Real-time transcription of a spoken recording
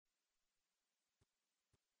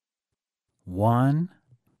1,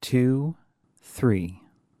 2, 3.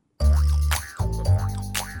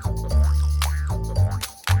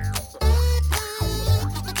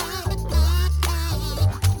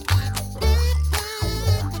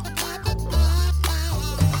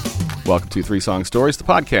 Welcome to Three Song Stories, the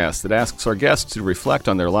podcast that asks our guests to reflect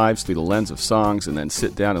on their lives through the lens of songs and then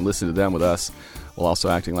sit down and listen to them with us, while also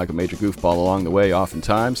acting like a major goofball along the way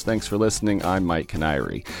oftentimes. Thanks for listening. I'm Mike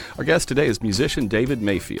Canary. Our guest today is musician David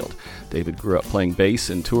Mayfield. David grew up playing bass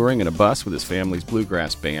and touring in a bus with his family's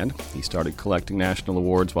bluegrass band. He started collecting national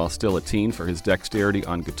awards while still a teen for his dexterity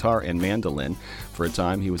on guitar and mandolin. For a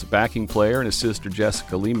time, he was a backing player in his sister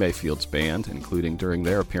Jessica Lee Mayfield's band, including during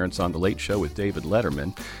their appearance on The Late Show with David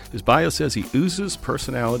Letterman. His bio says he oozes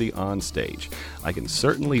personality on stage. I can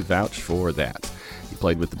certainly vouch for that. He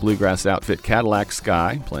played with the bluegrass outfit Cadillac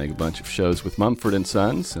Sky, playing a bunch of shows with Mumford &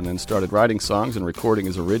 Sons, and then started writing songs and recording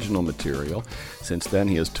his original material. Since then,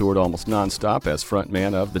 he has toured almost nonstop as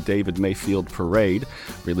frontman of the David Mayfield Parade,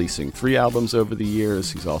 releasing 3 albums over the years.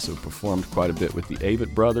 He's also performed quite a bit with the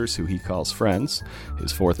Avett Brothers, who he calls friends.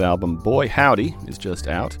 His 4th album, Boy Howdy, is just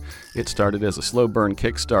out. It started as a slow burn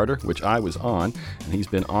Kickstarter, which I was on, and he's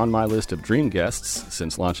been on my list of dream guests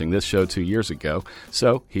since launching this show 2 years ago.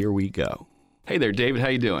 So here we go. Hey there, David. How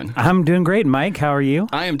you doing? I'm doing great, Mike. How are you?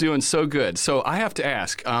 I am doing so good. So I have to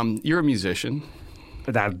ask, you're a musician.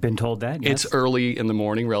 I've been told that, yes. It's early in the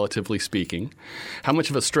morning, relatively speaking. How much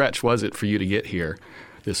of a stretch was it for you to get here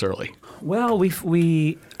this early? Well,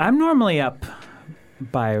 I'm normally up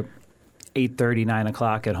by 8:30, 9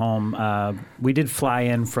 o'clock at home. We did fly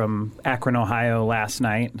in from Akron, Ohio last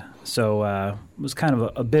night, so it was kind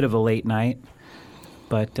of a bit of a late night.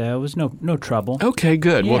 But it was no trouble. Okay,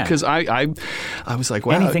 good. Yeah. Well, because I was like,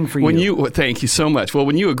 wow. Anything for you. Thank you so much. Well,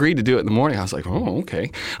 when you agreed to do it in the morning, I was like, oh,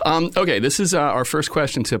 okay. Okay, this is our first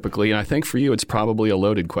question typically, and I think for you it's probably a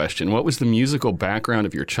loaded question. What was the musical background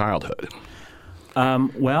of your childhood?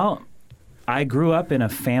 Well, I grew up in a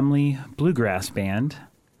family bluegrass band.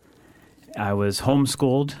 I was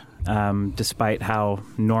homeschooled, despite how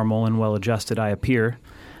normal and well-adjusted I appear.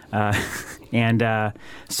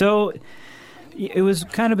 So it was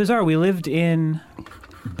kind of bizarre. We lived in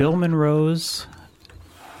Bill Monroe's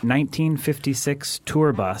 1956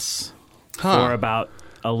 tour bus for about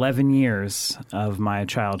 11 years of my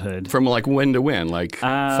childhood. From like when to when? Like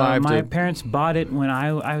 5 to... My parents bought it when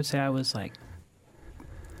I would say I was like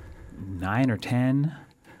 9 or 10.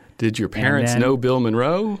 Did your parents know Bill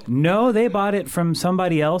Monroe? No, they bought it from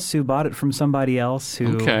somebody else who bought it from somebody else.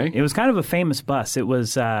 Okay. It was kind of a famous bus. It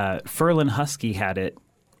was Ferlin Husky had it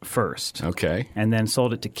first. Okay. And then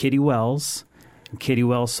sold it to Kitty Wells. And Kitty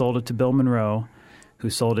Wells sold it to Bill Monroe, who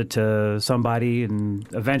sold it to somebody, and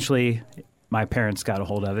eventually my parents got a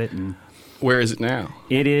hold of it. And where is it now?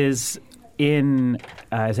 It is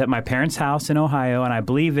it's at my parents' house in Ohio, and I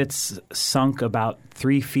believe it's sunk about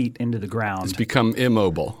 3 feet into the ground. It's become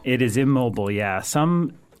immobile. It is immobile, yeah.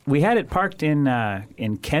 We had it parked in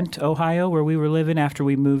Kent, Ohio, where we were living after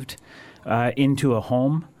we moved into a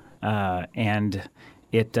home, and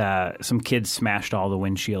some kids smashed all the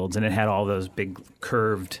windshields, and it had all those big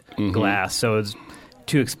curved glass, so it's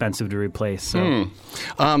too expensive to replace. So.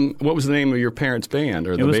 What was the name of your parents' band?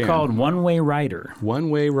 Or the It was band? called One Way Rider. One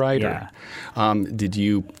Way Rider. Yeah. Did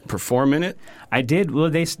you perform in it? I did. Well,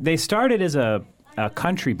 they started as a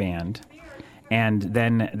country band, and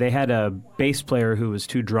then they had a bass player who was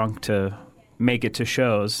too drunk to make it to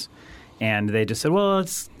shows, and they just said, "Well,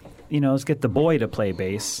 let's get the boy to play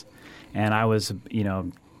bass." And I was,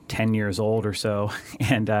 10 years old or so,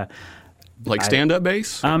 and like stand-up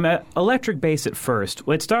bass? Electric bass at first.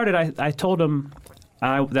 Well, it started. I told them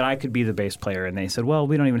that I could be the bass player, and they said, "Well,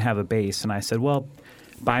 we don't even have a bass." And I said, "Well,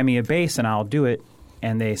 buy me a bass, and I'll do it."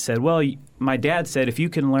 And they said, "Well, my dad said if you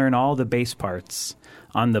can learn all the bass parts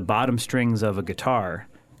on the bottom strings of a guitar,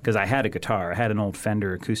 because I had a guitar, I had an old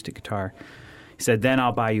Fender acoustic guitar." He said, "Then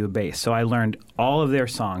I'll buy you a bass." So I learned all of their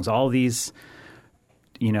songs, all these,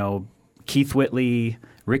 Keith Whitley,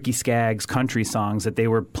 Ricky Skaggs country songs that they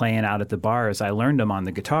were playing out at the bars. I learned them on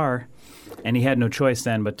the guitar, and he had no choice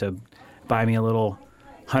then but to buy me a little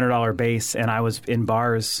 $100 bass, and I was in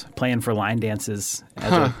bars playing for line dances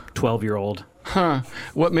as a 12-year-old. Huh.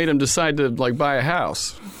 What made him decide to, buy a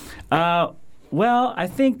house? Well, I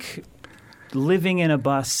think living in a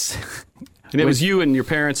bus... And it was you and your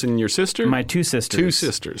parents and your sister? My 2 sisters. 2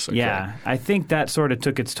 sisters, okay. Yeah. I think that sort of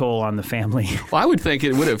took its toll on the family. Well, I would think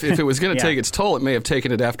it would have. If it was going to take its toll, it may have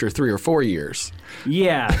taken it after 3 or 4 years.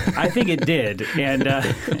 Yeah, I think it did.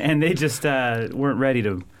 And they just weren't ready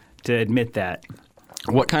to admit that.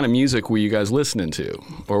 What kind of music were you guys listening to?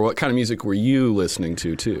 Or what kind of music were you listening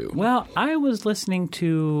to, too? Well, I was listening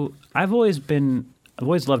to – I've always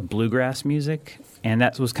loved bluegrass music, and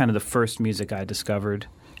that was kind of the first music I discovered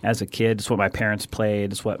as a kid. It's what my parents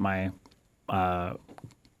played. It's what my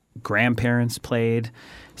grandparents played.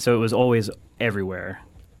 So it was always everywhere.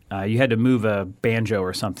 You had to move a banjo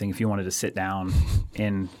or something if you wanted to sit down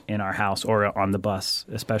in our house or on the bus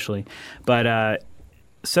especially. But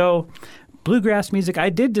so bluegrass music, I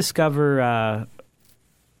did discover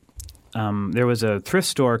there was a thrift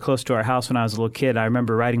store close to our house when I was a little kid. I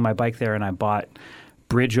remember riding my bike there and I bought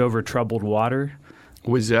Bridge Over Troubled Water.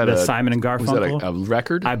 Was that the Simon and Garfunkel? Was that a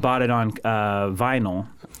record? I bought it on vinyl,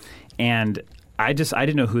 and I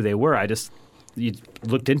didn't know who they were. It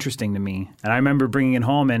looked interesting to me. And I remember bringing it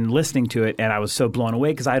home and listening to it, and I was so blown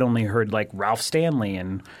away because I'd only heard like Ralph Stanley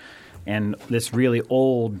and this really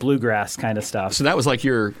old bluegrass kind of stuff. So that was like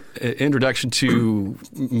your introduction to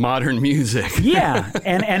modern music. Yeah,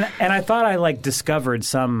 and I thought I like discovered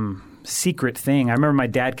some secret thing. I remember my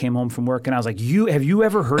dad came home from work, and I was like, have you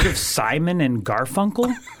ever heard of Simon and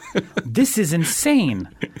Garfunkel? This is insane.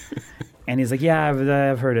 And he's like, yeah,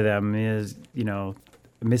 I've heard of them.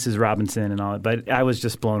 Mrs. Robinson and all that. But I was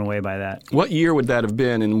just blown away by that. What year would that have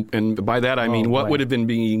been? And by that I mean, what would have been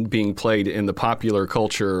being played in the popular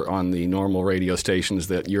culture on the normal radio stations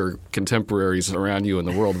that your contemporaries around you in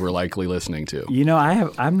the world were likely listening to?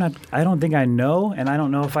 I don't think I know, and I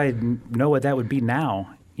don't know if I know what that would be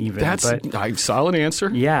now. That's a solid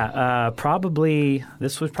answer. Yeah, probably.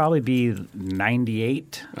 This would probably be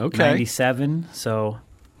 98, 97. So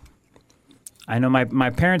I know my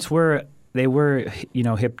parents were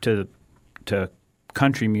hip to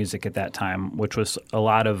country music at that time, which was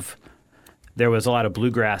there was a lot of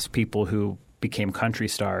bluegrass people who became country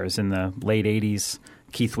stars in the late 80s.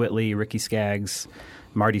 Keith Whitley, Ricky Skaggs,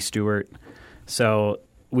 Marty Stewart. So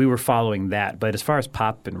we were following that. But as far as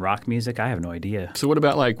pop and rock music, I have no idea. So what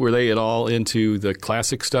about were they at all into the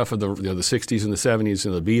classic stuff of the 60s and the 70s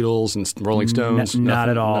and the Beatles and Rolling Stones? Not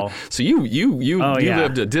at all. No. So you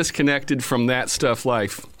lived a disconnected from that stuff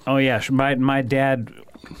life. Oh yeah, my dad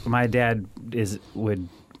would.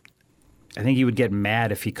 I think he would get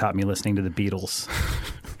mad if he caught me listening to the Beatles.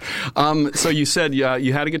 So you said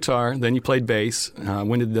you had a guitar, then you played bass.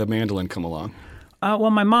 When did the mandolin come along?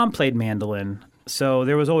 Well, my mom played mandolin. So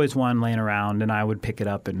there was always one laying around, and I would pick it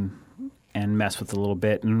up and mess with it a little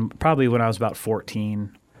bit. And probably when I was about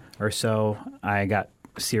 14 or so, I got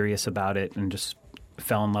serious about it and just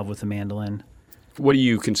fell in love with the mandolin. What do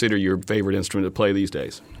you consider your favorite instrument to play these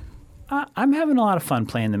days? I'm having a lot of fun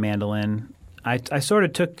playing the mandolin. I sort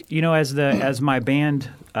of took, as my band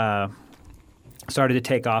started to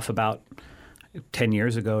take off about 10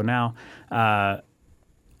 years ago now, I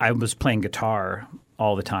was playing guitar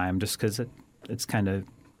all the time just because it's kind of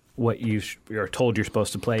what you're told you're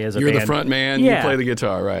supposed to play as a band. You're the front man, yeah. You play the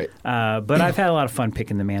guitar, right. But I've had a lot of fun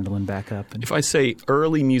picking the mandolin back up. If I say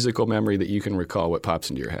early musical memory that you can recall, what pops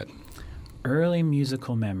into your head? Early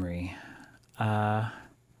musical memory.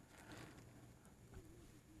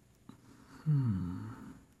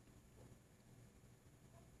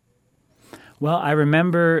 Well, I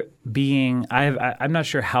remember being I'm not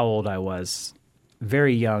sure how old I was,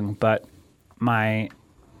 very young, but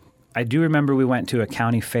I do remember we went to a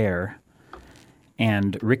county fair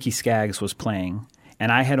and Ricky Skaggs was playing,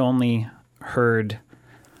 and I had only heard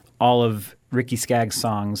all of Ricky Skaggs'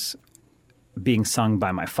 songs being sung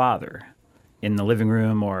by my father in the living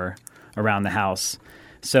room or around the house.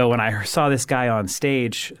 So when I saw this guy on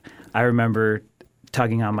stage, I remember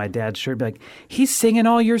tugging on my dad's shirt, be like, he's singing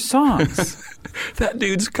all your songs. That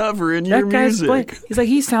dude's covering your music. He's like,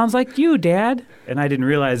 he sounds like you, Dad. And I didn't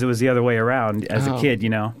realize it was the other way around as a kid,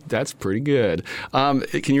 That's pretty good.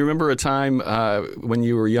 Can you remember a time when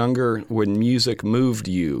you were younger when music moved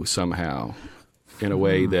you somehow in a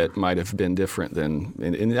way that might have been different than,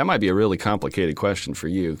 and that might be a really complicated question for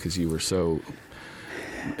you because you were so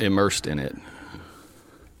immersed in it.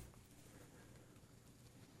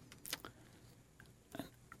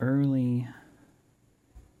 Early.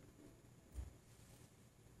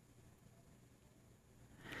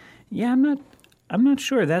 Yeah, I'm not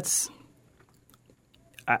sure.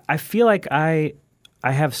 I feel like I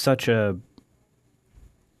have such a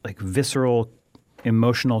visceral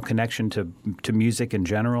emotional connection to music in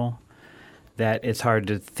general that it's hard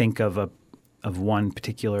to think of one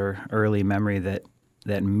particular early memory that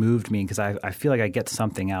moved me because I feel like I get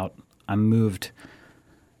something out. I'm moved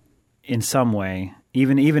in some way.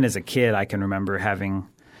 Even as a kid, I can remember having,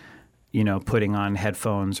 putting on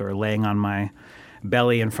headphones or laying on my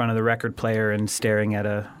belly in front of the record player and staring at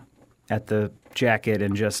the jacket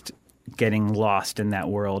and just getting lost in that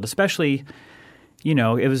world, especially,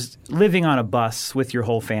 it was living on a bus with your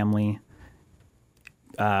whole family,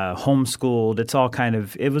 homeschooled.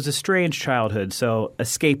 It was a strange childhood. So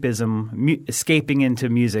escaping into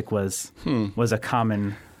music was a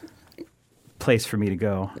common place for me to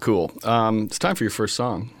go. Cool. It's time for your first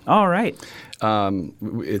song. All right.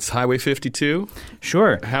 It's Highway 52.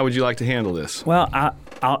 Sure. How would you like to handle this? Well,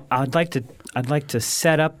 I'd like to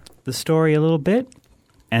set up the story a little bit,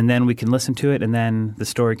 and then we can listen to it, and then the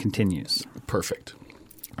story continues. Perfect.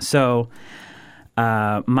 So,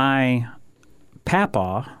 my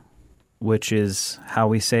papa, which is how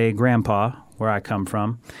we say grandpa, where I come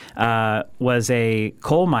from, was a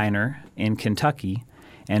coal miner in Kentucky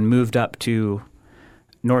and moved up to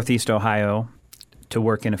Northeast Ohio to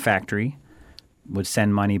work in a factory, would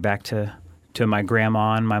send money back to my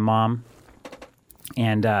grandma and my mom.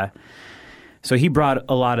 And so he brought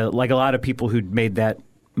a lot of people who'd made that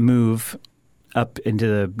move up into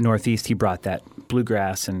the Northeast, he brought that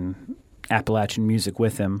bluegrass and Appalachian music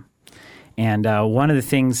with him. And one of the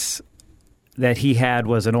things that he had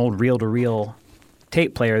was an old reel-to-reel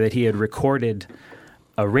tape player that he had recorded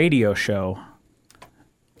a radio show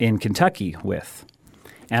in Kentucky with.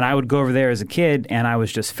 And I would go over there as a kid, and I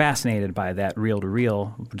was just fascinated by that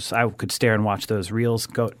reel-to-reel. I could stare and watch those reels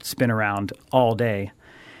spin around all day.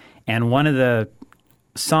 And one of the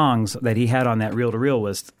songs that he had on that reel-to-reel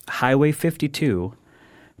was Highway 52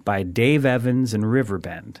 by Dave Evans and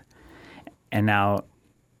Riverbend. And now,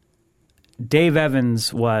 Dave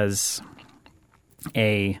Evans was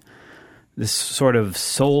this sort of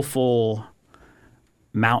soulful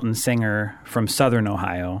mountain singer from southern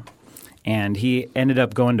Ohio, and he ended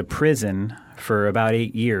up going to prison for about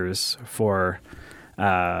 8 years for,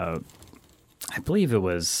 I believe it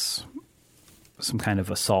was some kind of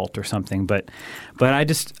assault or something. But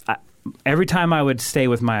every time I would stay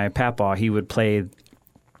with my papa, he would play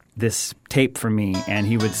this tape for me, and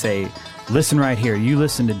he would say, "Listen right here. You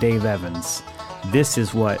listen to Dave Evans. This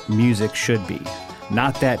is what music should be.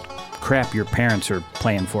 Not that crap your parents are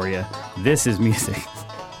playing for you. This is music."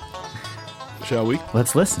 Shall we?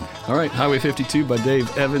 Let's listen. All right, Highway 52 by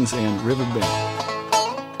Dave Evans and Riverbend.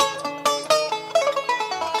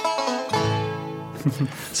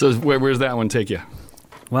 So where's that one take you?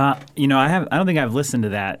 Well, I don't think I've listened to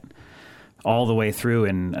that all the way through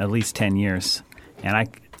in at least 10 years. And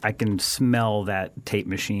I can smell that tape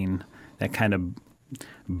machine, that kind of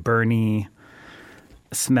burny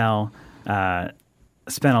smell.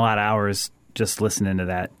 Spent a lot of hours just listening to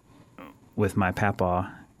that with my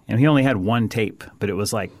papa. And he only had one tape, but it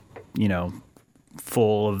was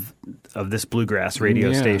full of this bluegrass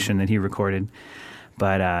radio station that he recorded.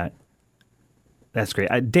 But that's great.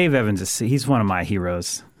 Dave Evans he's one of my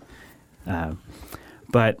heroes.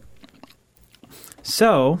 But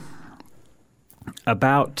so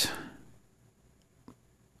about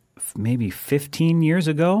maybe 15 years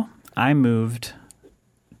ago, I moved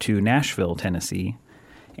to Nashville, Tennessee,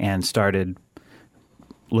 and started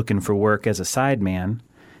looking for work as a sideman.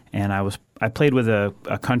 And I played with a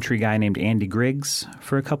country guy named Andy Griggs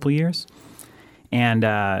for a couple years.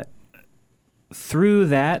 And through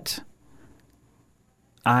that,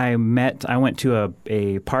 I went to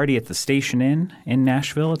a party at the Station Inn in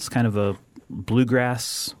Nashville. It's kind of a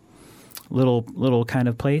bluegrass little kind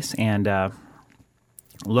of place. And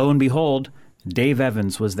lo and behold, Dave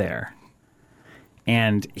Evans was there.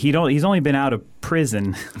 And he's only been out of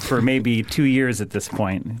prison for maybe 2 years at this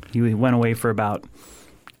point. He went away for about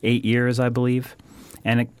 8 years, I believe.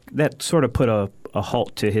 And that sort of put a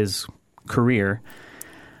halt to his career.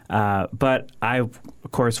 But I, of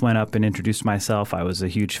course, went up and introduced myself. I was a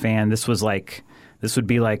huge fan. This would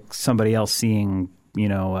be like somebody else seeing,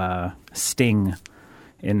 Sting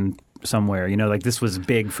in somewhere. This was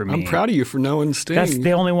big for me. I'm proud of you for knowing Sting. That's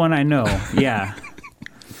the only one I know, yeah.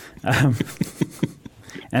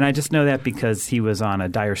 And I just know that because he was on a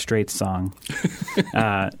Dire Straits song.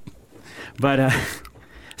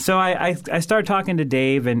 So I started talking to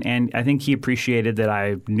Dave, and I think he appreciated that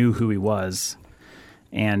I knew who he was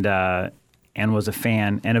and was a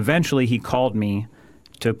fan. And eventually he called me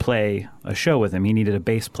to play a show with him. He needed a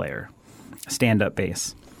bass player, stand-up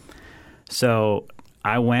bass. So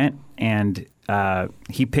I went, and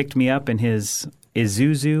he picked me up in his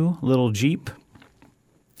Isuzu little Jeep.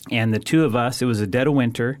 And the two of us, it was the dead of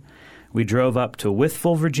winter, we drove up to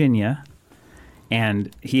Wytheville, Virginia, and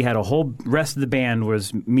he had a whole rest of the band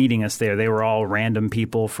was meeting us there. They were all random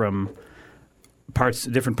people from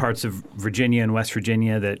different parts of Virginia and West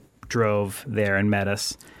Virginia that drove there and met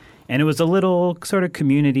us. And it was a little sort of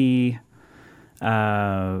community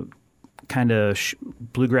kind kind of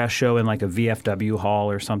bluegrass show in like a VFW hall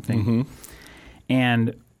or something.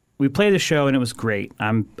 And we played the show, and it was great.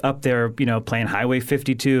 I'm up there, playing Highway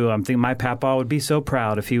 52. I'm thinking my papa would be so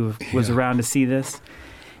proud if he was around to see this.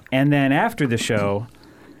 And then after the show,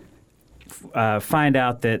 find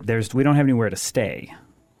out that we don't have anywhere to stay.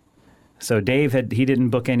 So Dave he didn't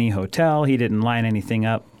book any hotel. He didn't line anything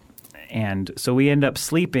up. And so we end up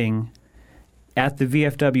sleeping at the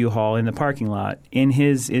VFW hall in the parking lot in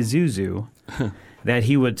his Isuzu that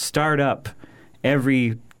he would start up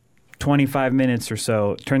every 25 minutes or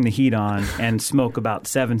so, turn the heat on, and smoke about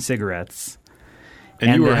 7 cigarettes.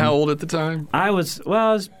 And you were how old at the time?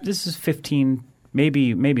 This is 15,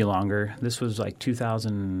 maybe longer. This was like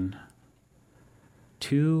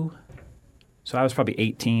 2002. So I was probably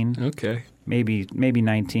 18. Okay. Maybe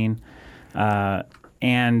 19.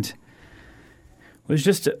 And it was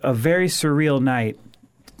just a very surreal night,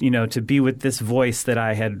 to be with this voice that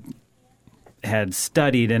I had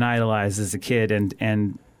studied and idolized as a kid,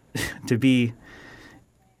 and to be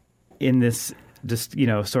in this just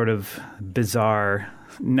sort of bizarre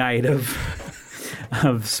night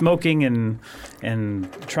of smoking and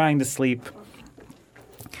trying to sleep.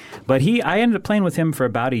 But I ended up playing with him for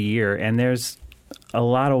about a year, and there's a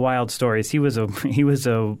lot of wild stories. He was a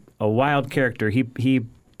wild character. He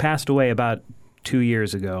passed away about 2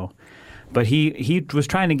 years ago, but he was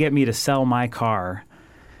trying to get me to sell my car.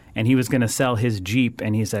 And he was going to sell his Jeep,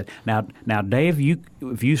 and he said, "Now, Dave,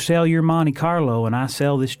 if you sell your Monte Carlo and I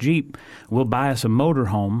sell this Jeep, we'll buy us a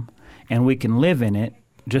motorhome, and we can live in it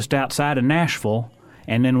just outside of Nashville.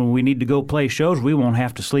 And then when we need to go play shows, we won't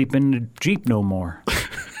have to sleep in the Jeep no more."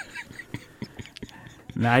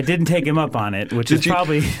 Now, I didn't take him up on it, which is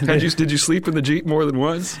probably... Did you sleep in the Jeep more than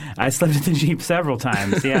once? I slept in the Jeep several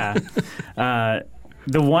times, yeah.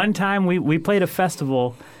 The one time we played a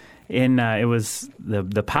festival... it was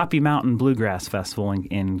the Poppy Mountain Bluegrass Festival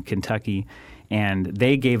in Kentucky, and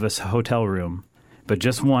they gave us a hotel room, but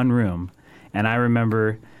just one room. And I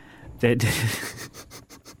remember that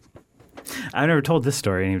I've never told this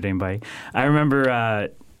story to anybody. I remember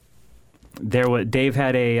Dave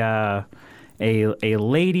had a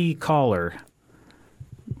lady caller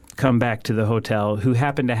come back to the hotel who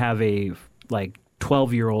happened to have a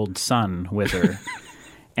 12-year-old son with her,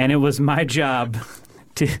 and it was my job.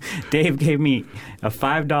 Dave gave me a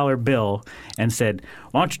 $5 bill and said,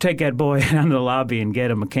 "Why don't you take that boy down to the lobby and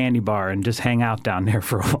get him a candy bar and just hang out down there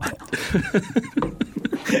for a while?"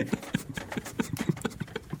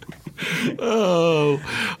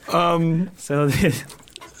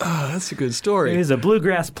 That's a good story. He was a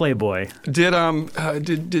bluegrass playboy. Did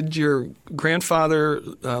your grandfather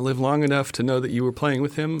live long enough to know that you were playing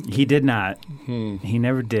with him? He did not. He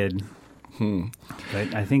never did.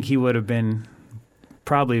 But I think he would have been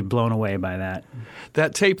probably blown away by that.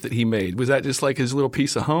 That tape that he made, was that just like his little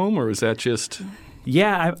piece of home, or was that just...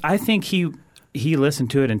 Yeah, I think he listened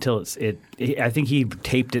to it until I think he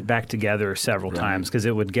taped it back together several times because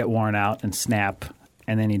it would get worn out and snap,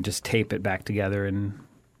 and then he'd just tape it back together, and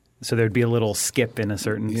so there'd be a little skip in a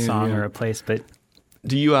certain song or a place. But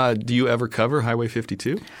do you ever cover Highway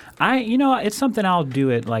 52? It's something I'll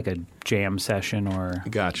do at like a jam session or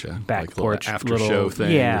back like porch after show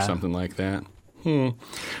thing or something like that.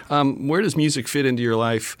 Where does music fit into your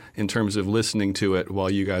life in terms of listening to it while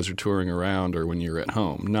you guys are touring around or when you're at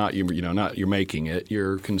home? Not not you're making it,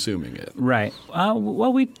 you're consuming it. Right.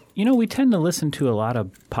 Well, we tend to listen to a lot of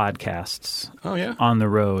podcasts. Oh yeah. On the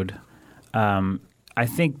road. I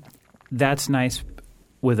think that's nice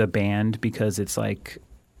with a band because it's like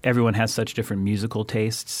everyone has such different musical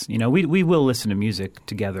tastes. We will listen to music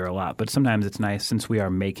together a lot, but sometimes it's nice since we are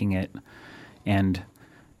making it and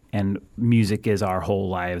music is our whole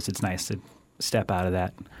lives. It's nice to step out of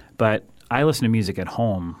that. But I listen to music at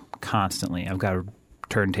home constantly. I've got a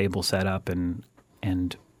turntable set up, and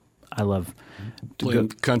I love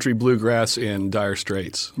country, bluegrass, and Dire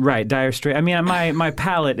Straits. Right, Dire Straits. I mean, my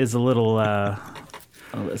palette is a little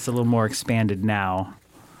it's a little more expanded now,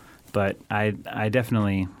 but I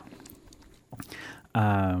definitely,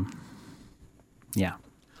 yeah.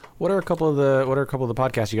 What are a couple of the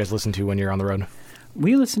podcasts you guys listen to when you're on the road?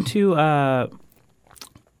 We listen to, let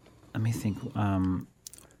me think.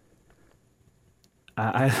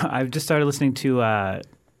 I've just started listening to,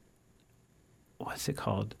 what's it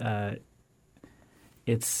called?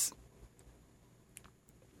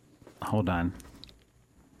 Hold on.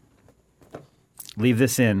 Leave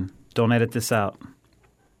this in. Don't edit this out.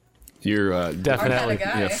 You're definitely.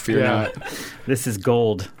 Fear not. This is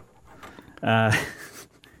gold. What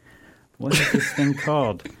is this thing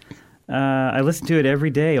called? I listen to it every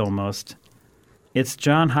day almost. It's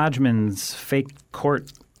John Hodgman's Fake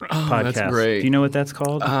Court podcast. That's great. Do you know what that's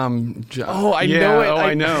called? I know it.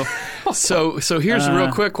 I know. So here's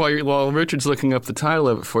real quick while Richard's looking up the title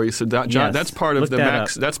of it for you. So John, Yes. that's part of Look that up.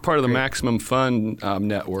 that's part of the Maximum Fun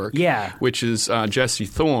network. Yeah. Which is Jesse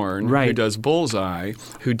Thorne, who Right. does Bullseye,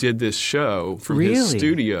 who did this show from his Really?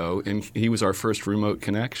 studio, and he was our first remote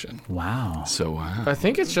connection. Wow. So I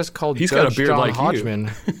think it's just called He's Judge got a beard John like you.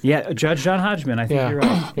 Hodgman. Yeah, Judge John Hodgman. I think Yeah. you're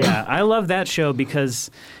right. Yeah, I love that show because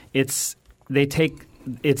it's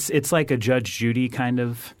like a Judge Judy kind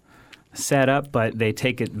of setup, but they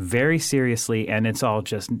take it very seriously, and it's all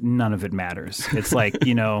just none of it matters. It's like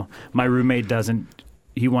my roommate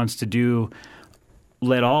he wants to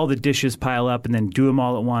let all the dishes pile up and then do them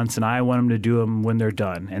all at once, and I want them to do them when they're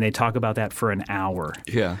done. And they talk about that for an hour.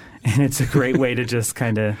 yeah. And it's a great way to just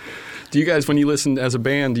kind of. Do you guys, when you listen as a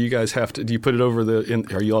band, do you put it over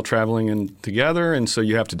are you all traveling together, and so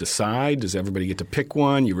you have to decide? Does everybody get to pick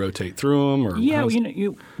one? You rotate through them, or Yeah,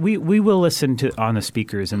 we will listen to on the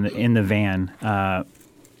speakers in the van.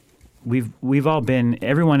 We've all been,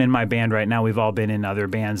 everyone in my band right now. We've all been in other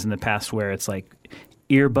bands in the past where it's like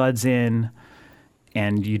earbuds in,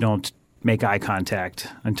 and you don't make eye contact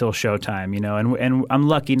until showtime. And I'm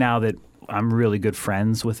lucky now that I'm really good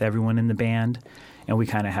friends with everyone in the band, and we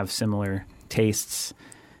kind of have similar tastes.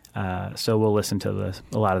 So we'll listen to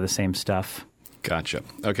a lot of the same stuff. Gotcha.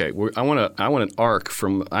 Okay, I want an arc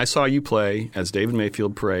from. I saw you play as David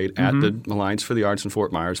Mayfield Parade at the Alliance for the Arts in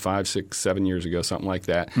Fort Myers 5, 6, 7 years ago, something like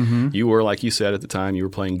that. You were, like you said at the time, you were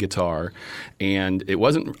playing guitar, and it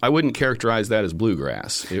wasn't. I wouldn't characterize that as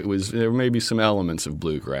bluegrass. There may be some elements of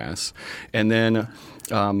bluegrass, and then.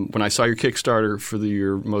 When I saw your Kickstarter for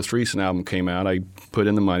your most recent album came out, I put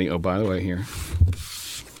in the money. Oh, by the way, here.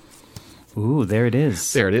 Ooh, there it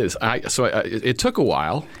is. There it is. It took a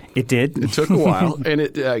while. It did. It took a while, and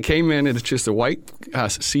it came in, and it's just a white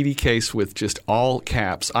CD case with just all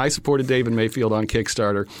caps. I supported David Mayfield on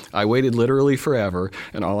Kickstarter. I waited literally forever,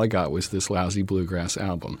 and all I got was this lousy bluegrass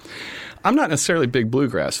album. I'm not necessarily a big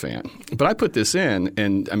bluegrass fan, but I put this in,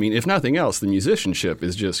 and I mean, if nothing else, the musicianship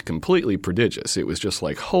is just completely prodigious. It was just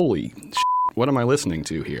like, holy shit, what am I listening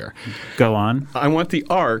to here? Go on. I want the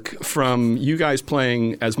arc from you guys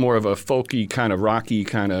playing as more of a folky, kind of rocky,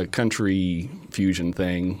 kind of country fusion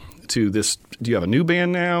thing to this. Do you have a new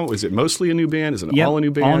band now? Is it mostly a new band? Is it all a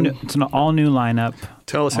new band? It's an all-new lineup.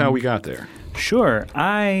 Tell us how we got there. Sure.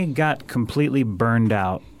 I got completely burned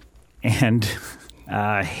out and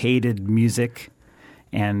hated music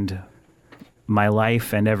and my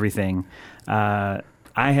life and everything. I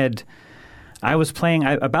was playing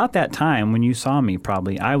about that time when you saw me.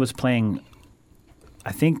 Probably I was playing.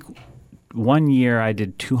 I think one year I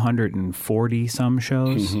did 240 some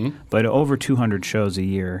shows, but over 200 shows a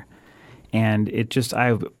year, and it just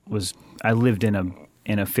I lived in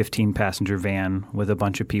a 15 passenger van with a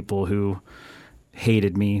bunch of people who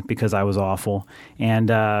hated me because I was awful,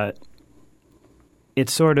 and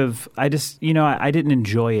it's sort of I didn't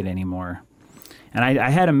enjoy it anymore. And I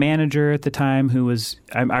had a manager at the time who was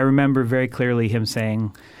 – I remember very clearly him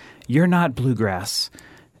saying, "You're not bluegrass.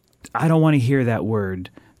 I don't want to hear that word.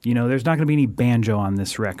 There's not going to be any banjo on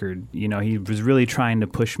this record." He was really trying to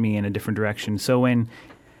push me in a different direction. So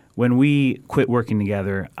when we quit working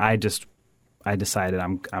together, I decided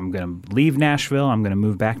I'm going to leave Nashville. I'm going to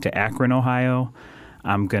move back to Akron, Ohio.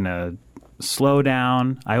 I'm going to slow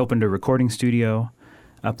down. I opened a recording studio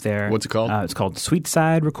up there. What's it called? It's called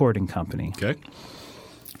Sweetside Recording Company. Okay.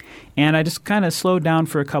 And I just kind of slowed down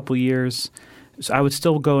for a couple years. So I would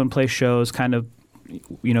still go and play shows, kind of,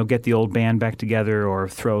 get the old band back together or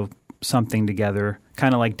throw something together,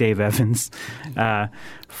 kind of like Dave Evans,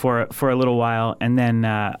 for a little while. And then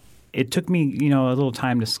it took me, a little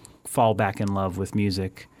time to fall back in love with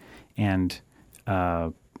music and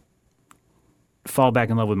fall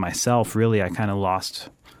back in love with myself. Really, I kind of lost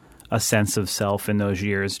a sense of self in those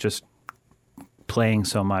years, just playing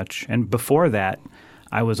so much. And before that,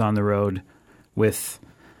 I was on the road with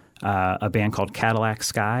a band called Cadillac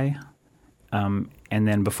Sky. And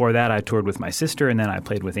then before that, I toured with my sister, and then I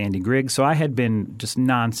played with Andy Griggs. So I had been just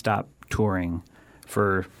nonstop touring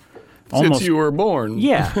for almost since you were born.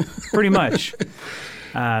 Yeah, pretty much.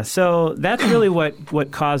 So that's really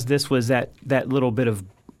what caused this was that little bit of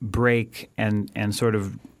break and sort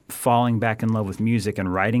of falling back in love with music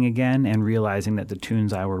and writing again, and realizing that the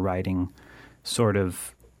tunes I were writing sort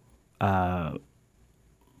of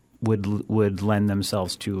would lend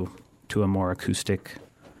themselves to a more acoustic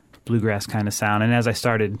bluegrass kind of sound. And as I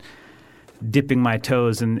started dipping my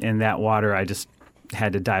toes in that water, I just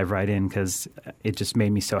had to dive right in because it just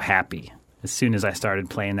made me so happy. As soon as I started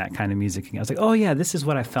playing that kind of music, I was like, oh yeah, this is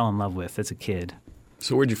what I fell in love with as a kid.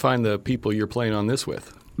 So where'd you find the people you're playing on this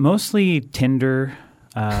with? Mostly Tinder.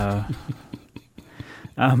 They're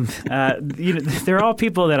all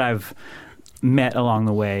people that I've met along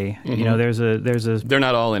the way. Mm-hmm. You know, there's a. They're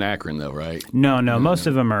not all in Akron, though, right? No. Most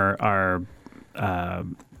of them are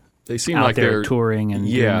They seem out like there they're touring and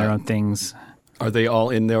doing their own things. Are they all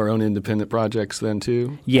in their own independent projects then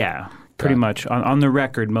too? Yeah, pretty much. On the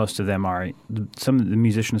record, most of them are. Some of the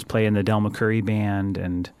musicians play in the Del McCurry band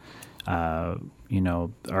and, are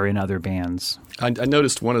in other bands. I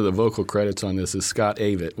noticed one of the vocal credits on this is Scott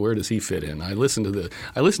Avett. Where does he fit in? I listened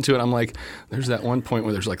to it. I'm like, there's that one point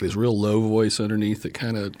where there's like this real low voice underneath that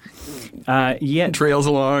kind of trails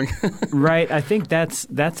along. Right. I think that's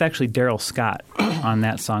actually Daryl Scott on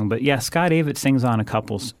that song. But yeah, Scott Avett sings on a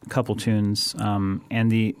couple tunes.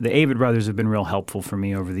 And the Avett brothers have been real helpful for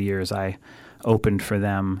me over the years. I opened for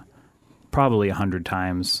them probably 100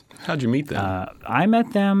 times. How'd you meet them? I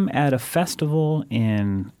met them at a festival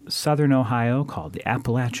in southern Ohio called the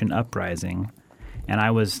Appalachian Uprising, and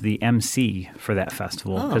I was the MC for that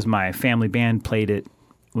festival because my family band played it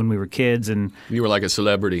when we were kids, and you were like a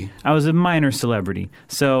celebrity. I was a minor celebrity,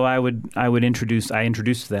 so I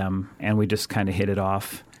introduced them, and we just kind of hit it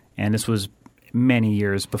off. And this was many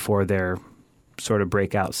years before their sort of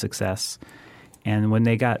breakout success, and when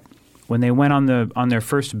they went on their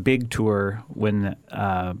first big tour, when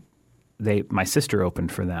my sister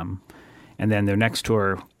opened for them, and then their next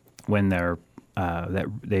tour when they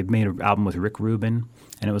made an album with Rick Rubin,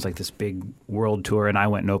 and it was like this big world tour, and I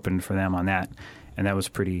went and opened for them on that, and that was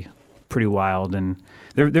pretty wild. And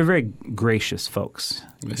they're very gracious folks.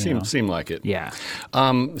 They seem like it. Yeah.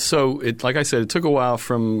 So, like I said, it took a while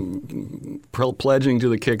from pledging to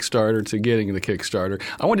the Kickstarter to getting the Kickstarter.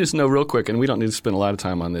 I want to just know real quick, and we don't need to spend a lot of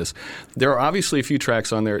time on this. There are obviously a few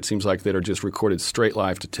tracks on there, it seems like, that are just recorded straight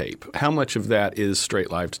live to tape. How much of that is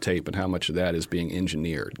straight live to tape, and how much of that is being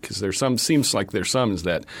engineered? Because seems like there's some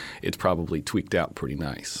that it's probably tweaked out pretty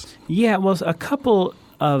nice. Yeah, well, a couple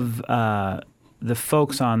of the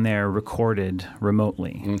folks on there recorded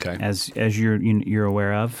remotely, okay, as you're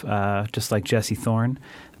aware of, just like Jesse Thorne.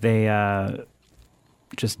 They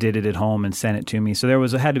just did it at home and sent it to me. So there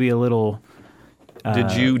had to be a little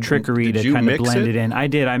trickery to kind of blend it in. I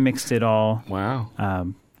did. I mixed it all. Wow.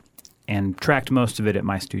 And tracked most of it at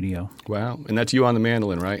my studio. Wow. And that's you on the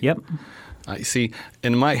mandolin, right? Yep. I see.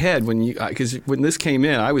 In my head, because when this came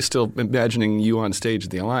in, I was still imagining you on stage at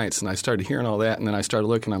the Alliance, and I started hearing all that, and then I started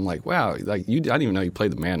looking. I'm like, wow, like I didn't even know you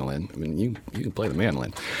played the mandolin. I mean, you can play the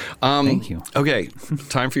mandolin. Thank you. Okay,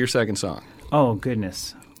 time for your second song. Oh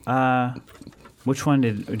goodness, which one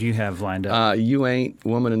do you have lined up? You Ain't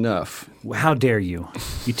Woman Enough. How dare you?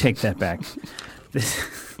 You take that back.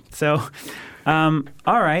 So. All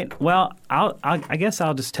right. Well, I guess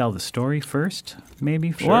I'll just tell the story first,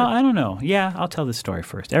 maybe. Sure. Well, I don't know. Yeah, I'll tell the story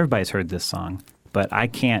first. Everybody's heard this song, but I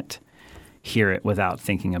can't hear it without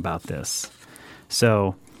thinking about this.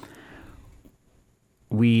 So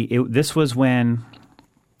this was when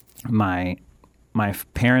my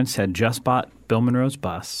parents had just bought Bill Monroe's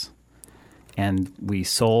bus, and we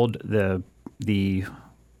sold the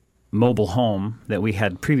mobile home that we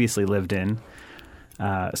had previously lived in.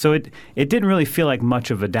 So it didn't really feel like much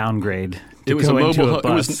of a downgrade. It was a mobile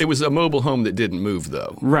home. It was a mobile home that didn't move,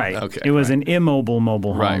 though. Right. Okay. It was an immobile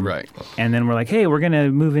mobile home. Right. And then we're like, hey, we're going to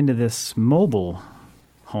move into this mobile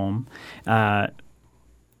home. So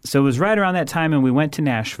it was right around that time, and we went to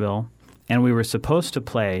Nashville, and we were supposed to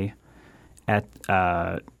play at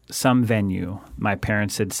some venue. My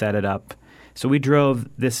parents had set it up. So we drove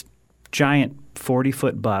this giant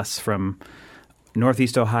 40-foot bus from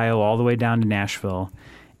Northeast Ohio all the way down to Nashville,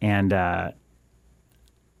 and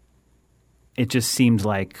it just seemed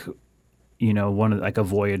like, like a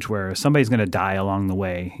voyage where somebody's going to die along the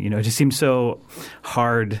way. It just seemed so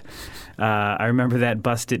hard. I remember that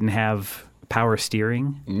bus didn't have power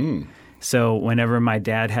steering, so whenever my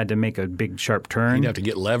dad had to make a big sharp turn, he'd have to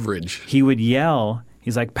get leverage. He would yell.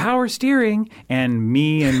 He's like, power steering, and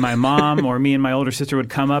me and my mom or me and my older sister would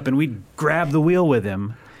come up, and we'd grab the wheel with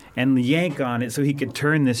him and yank on it so he could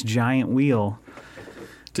turn this giant wheel.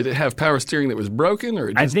 Did it have power steering that was broken, or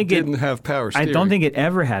it just didn't have power steering? I don't think it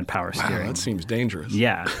ever had power steering. Wow, that seems dangerous.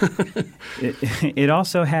 Yeah. It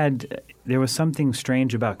also had – there was something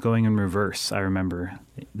strange about going in reverse, I remember,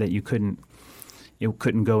 that it couldn't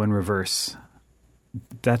go in reverse.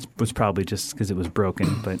 That was probably just because it was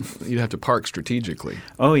broken. But you'd have to park strategically.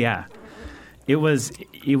 Oh, yeah. It was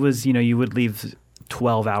you would leave –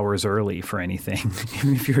 12 hours early for anything,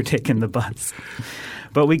 even if you were taking the bus.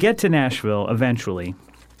 But we get to Nashville eventually,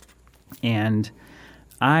 and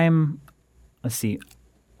let's see,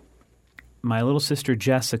 my little sister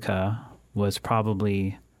Jessica was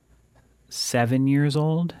probably 7 years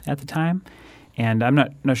old at the time. And I'm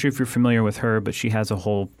not sure if you're familiar with her, but she has a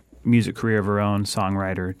whole music career of her own,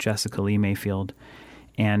 songwriter, Jessica Lee Mayfield.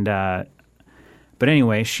 And but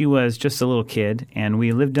anyway, she was just a little kid, and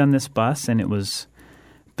we lived on this bus, and it was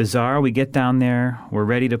bizarre. We get down there, we're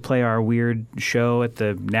ready to play our weird show at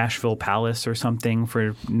the Nashville Palace or something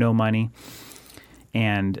for no money,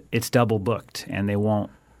 and it's double booked, and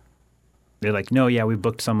they're like, no, yeah, we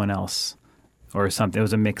booked someone else or something. It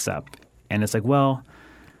was a mix-up. And it's like, well,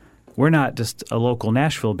 we're not just a local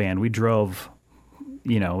Nashville band. We drove,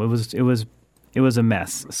 it was a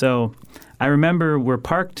mess. So I remember we're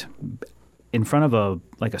parked in front of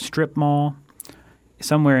a strip mall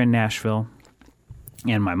somewhere in Nashville,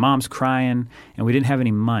 and my mom's crying, and we didn't have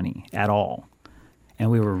any money at all. And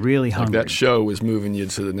we were really hungry. Like that show was moving you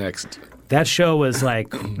to the next. That show was like,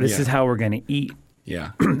 this is how we're going to eat.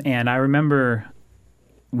 Yeah. And I remember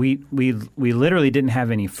we literally didn't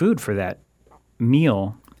have any food for that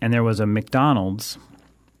meal, and there was a McDonald's,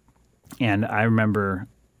 and I remember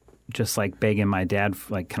just like begging my dad,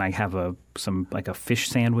 like, can I have a fish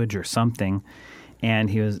sandwich or something? And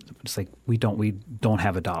he was just like, we don't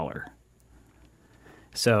have $1.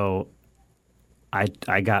 So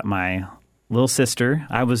I got my little sister.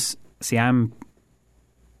 I'm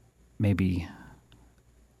maybe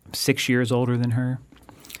 6 years older than her.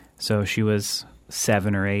 So she was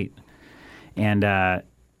 7 or 8. And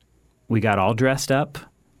we got all dressed up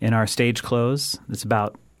in our stage clothes. It's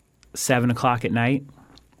about 7 o'clock at night.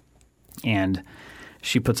 And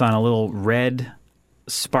she puts on a little red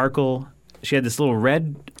sparkle. She had this little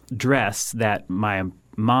red dress that my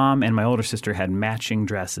mom and my older sister had matching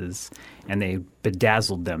dresses, and they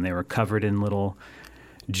bedazzled them. They were covered in little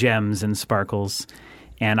gems and sparkles.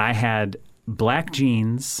 And I had black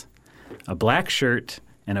jeans, a black shirt,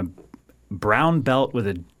 and a brown belt with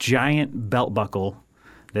a giant belt buckle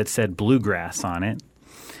that said Bluegrass on it,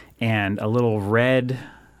 and a little red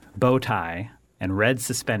bow tie and red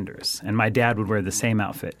suspenders. And my dad would wear the same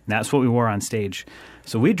outfit. And that's what we wore on stage.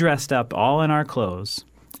 So we dressed up all in our clothes,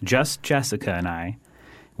 just Jessica and I.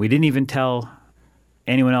 We didn't even tell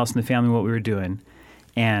anyone else in the family what we were doing.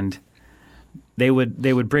 And they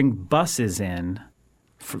would bring buses in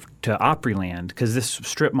to Opryland, because this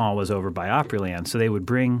strip mall was over by Opryland. So they would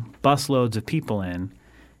bring busloads of people in,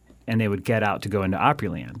 and they would get out to go into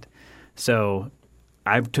Opryland. So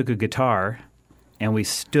I took a guitar, and we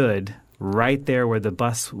stood right there where the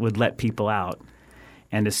bus would let people out.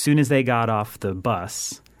 And as soon as they got off the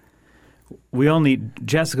bus,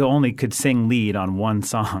 Jessica only could sing lead on one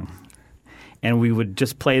song. And we would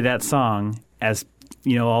just play that song as,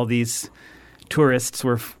 all these tourists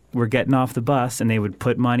were getting off the bus, and they would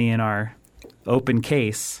put money in our open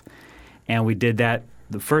case. And we did that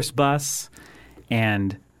the first bus,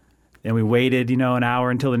 and then we waited, an hour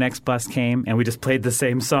until the next bus came, and we just played the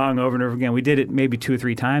same song over and over again. We did it maybe 2 or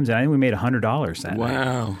 3 times, and I think we made $100 that night.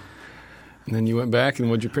 Wow. And then you went back, and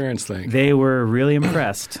what'd your parents think? They were really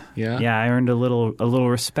impressed. Yeah? Yeah, I earned a little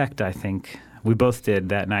respect, I think. We both did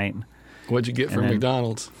that night. What'd you get from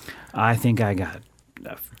McDonald's? I think I got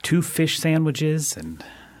 2 fish sandwiches and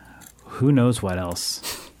who knows what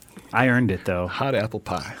else. I earned it, though. Hot apple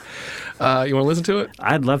pie. You want to listen to it?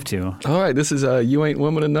 I'd love to. All right, this is You Ain't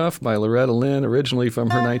Woman Enough by Loretta Lynn, originally from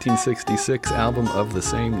her 1966 album of the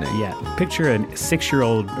same name. Yeah, picture a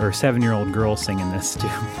 6-year-old or 7-year-old girl singing this, too.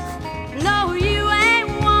 No, you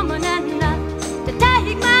ain't woman enough to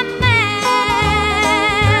take my man.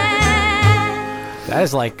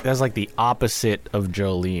 That's like the opposite of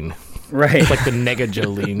Jolene. Right. It's like the nega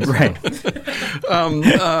Jolene. Right.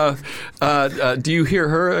 Do you hear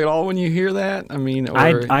her at all when you hear that? I mean,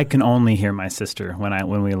 I can only hear my sister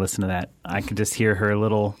when we listen to that. I could just hear her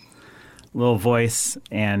little voice,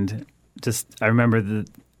 and I remember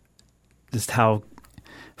just how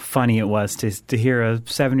funny it was to hear a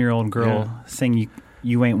 7-year-old girl sing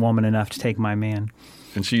 "You Ain't Woman Enough to Take My Man."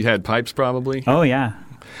 And she had pipes, probably. Oh yeah.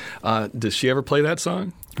 Does she ever play that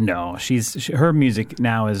song? No, her music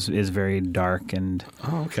now is very dark and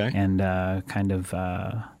and kind of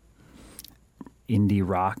indie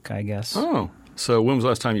rock, I guess. Oh, so when was the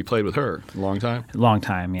last time you played with her? A long time? Long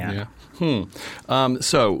time, yeah.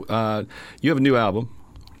 So you have a new album.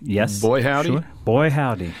 Yes. Boy Howdy? Sure. Boy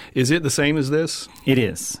Howdy. Is it the same as this? It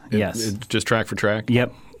is, yes. Just track for track?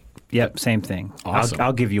 Yep, same thing. Awesome.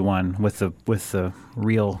 I'll give you one with the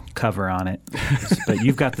real cover on it, but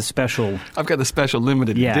you've got the special. I've got the special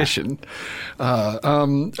limited edition.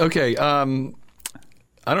 Okay. I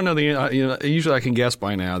don't know usually I can guess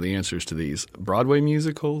by now the answers to these. Broadway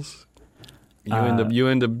musicals. You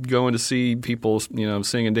end up going to see people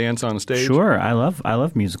sing and dance on a stage. Sure, I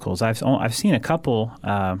love musicals. I've seen a couple.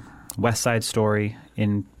 West Side Story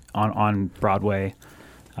on Broadway,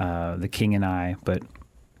 The King and I. But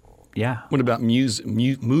yeah, What about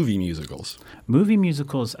movie musicals? movie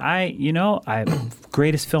musicals.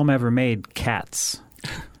 Greatest film ever made, Cats.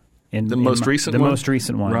 The most recent one? The most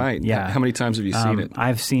recent one. Right. Yeah. How many times have you seen it?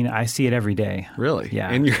 I see it every day. Really? Yeah.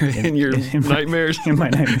 In your nightmares? In my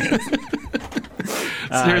nightmares.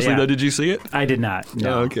 Seriously, yeah. though, did you see it? I did not.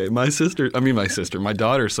 No. Oh, okay. My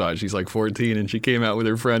daughter saw it. She's like 14, and she came out with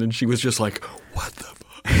her friend, and she was just like, what the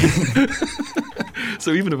fuck?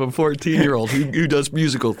 So even if a 14-year-old who does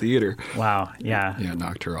musical theater. Wow. Yeah. Yeah,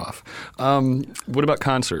 knocked her off. What about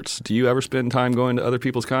concerts? Do you ever spend time going to other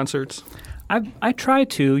people's concerts? I try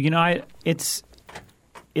to. It's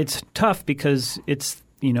tough because it's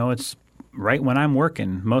right when I'm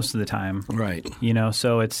working most of the time. Right.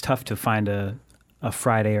 So it's tough to find a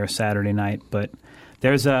Friday or Saturday night. But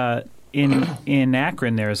there's in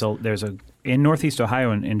Akron in Northeast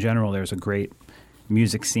Ohio in general there's a great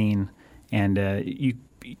music scene, and you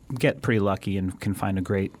get pretty lucky and can find a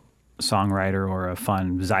great songwriter or a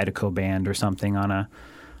fun Zydeco band or something on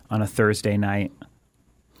a Thursday night.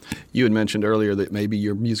 You had mentioned earlier that maybe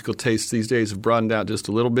your musical tastes these days have broadened out just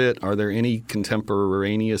a little bit. Are there any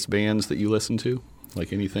contemporaneous bands that you listen to?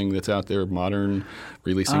 Like anything that's out there, modern,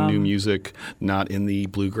 releasing new music, not in the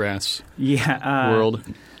bluegrass world?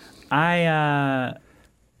 I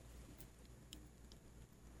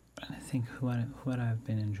think what I've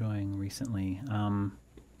been enjoying recently.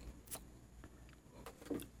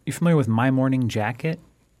 You familiar with My Morning Jacket?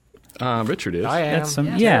 Richard is. I am. That's some,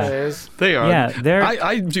 Yeah, yeah. it is. They are. Yeah, they're.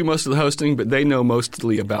 I do most of the hosting, but they know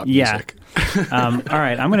mostly about music. All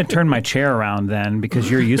right, I'm going to turn my chair around then because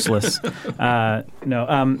you're useless. I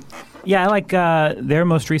like their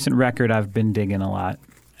most recent record. I've been digging a lot,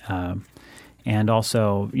 and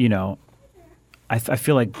also, I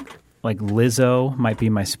feel like Lizzo might be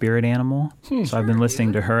my spirit animal, so I've been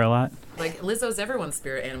listening to her a lot. Like Lizzo's everyone's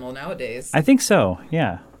spirit animal nowadays. I think so.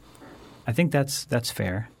 Yeah, I think that's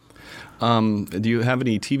fair. Do you have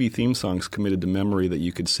any TV theme songs committed to memory that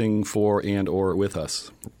you could sing for and or with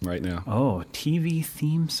us right now? Oh, TV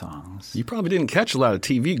theme songs. You probably didn't catch a lot of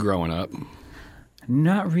TV growing up.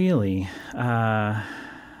 Not really.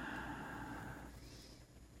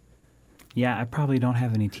 Yeah, I probably don't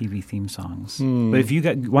have any TV theme songs. But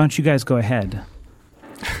why don't you guys go ahead?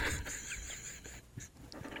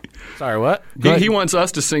 Sorry, what? He wants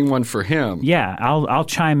us to sing one for him. Yeah, I'll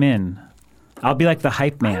chime in. I'll be like the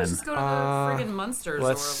hype man. Let's just go to the friggin' Munsters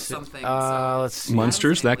or something. Let's see.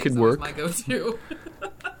 Munsters, that could work. My go-to.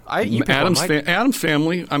 Addams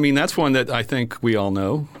Family. I mean, that's one that I think we all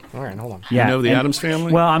know. All right, hold on. Yeah, You know the Addams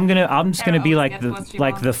Family? Well, I'm just gonna be like Carol, guess the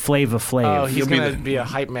what you want? Flava Flav. Oh, he's You'll be going to the- be a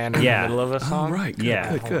hype man in Yeah. the middle of a song? Right. Good,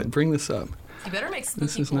 Yeah. good. Bring this up. You better make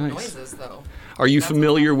This spooky is cool nice. noises, though. Are you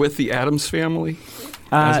familiar with the Addams Family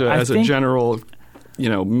as a I think, general,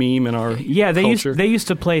 meme in our Yeah, they culture? used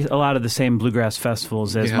to play a lot of the same bluegrass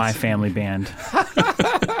festivals as Yes. My Family Band.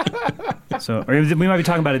 So, or we might be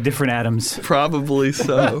talking about a different Addams. Probably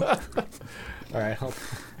so. All right, hold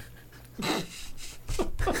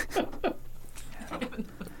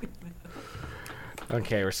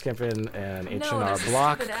Okay, we're skipping an No, H&R there's a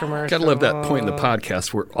Block stupid ad. commercial. Gotta love that point in the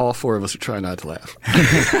podcast where all four of us are trying not to laugh.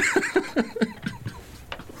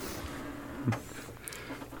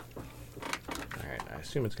 All right, I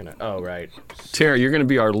assume it's going to... Oh, right. Tara, you're going to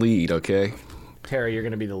be our lead, okay? Terry, you're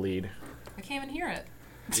going to be the lead. I can't even hear it.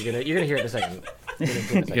 You're gonna hear it in a second. You're gonna hear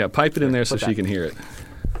it in a second. Yeah, pipe it in there so Put she that. can hear it.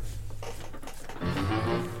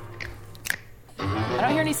 I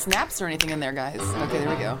don't hear any snaps or anything in there, guys. Okay, there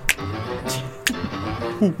we go.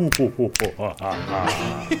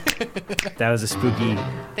 That was a spooky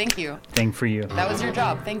Thank you. thing for you. That was your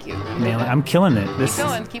job. Thank you. Nailing it. I'm killing it. This Keep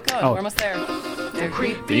going. Keep going. Oh. We're almost there. They're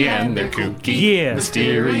creepy The end, they're kooky, Yeah.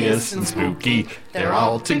 mysterious and spooky. They're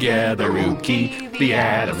all together ooky, the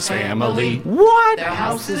Addams Family. What? Their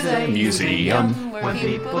house is a Museum where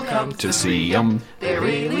people come to see 'em. They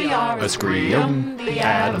really are A scream, the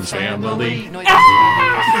Addams Family. No,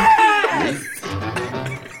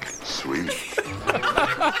 Sweet.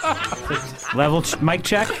 Level mic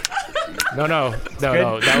check. No,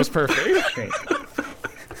 that was perfect. Great.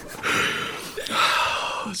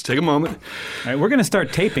 Let's take a moment. All right, we're gonna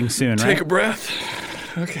start taping soon, right? Take a breath.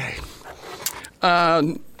 Okay.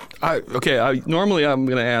 Normally I'm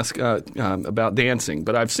going to ask about dancing,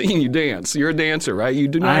 but I've seen you dance. You're a dancer, right? You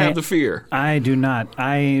do not have the fear. I do not.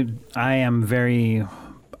 I am very.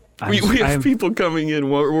 We have I'm- people coming in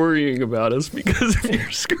worrying about us because of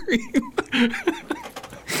your scream.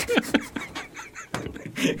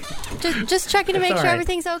 Just checking to make all sure right.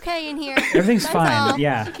 everything's okay in here. Everything's That's fine. all.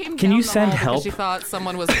 Yeah. She came Can down you the send hall because help? She thought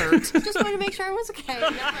someone was hurt. Just wanted to make sure everyone's okay.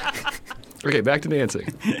 Okay, back to dancing.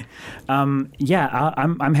 Yeah,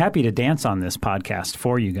 I'm happy to dance on this podcast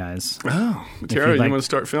for you guys. Oh, Tara, you'd you like- want to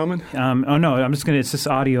start filming? Oh no, I'm just gonna. It's just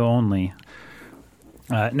audio only.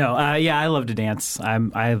 Yeah, I love to dance.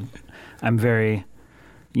 I'm very,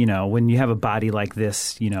 when you have a body like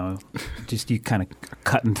this, just you kind of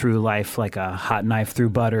cutting through life like a hot knife through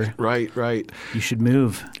butter. Right, right. You should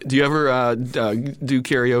move. Do you ever do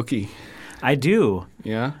karaoke? I do.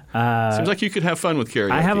 Yeah? Seems like you could have fun with karaoke.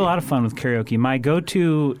 I have a lot of fun with karaoke. My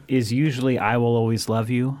go-to is usually "I Will Always Love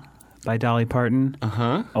You" by Dolly Parton.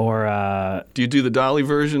 Uh-huh. Or Do you do the Dolly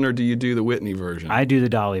version or do you do the Whitney version? I do the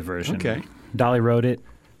Dolly version. Okay. Dolly wrote it.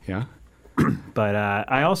 Yeah? But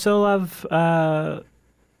I also love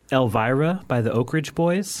Elvira by the Oak Ridge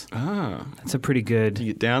Boys. Ah. It's a pretty good. Do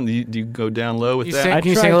you get down? Do you go down low with You that? sing, I can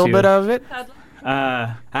you try sing a little to. bit of it?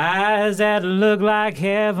 Eyes that look like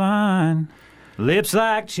heaven, lips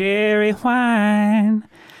like cherry wine.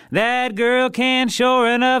 That girl can sure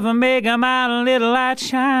enough make my little light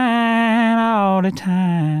shine all the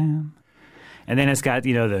time. And then it's got,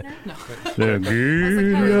 the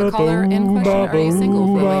Harry, the caller in question. Are you single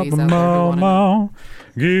for the ladies out there who want to know?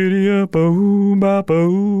 Giddy up, oh, bop,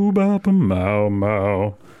 oh, bop, mow,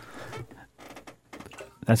 mow.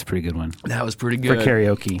 That's a pretty good one. That was pretty For good.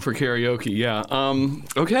 karaoke. For karaoke, yeah.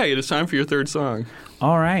 Okay, it is time for your third song.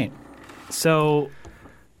 All right. So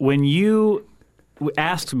when you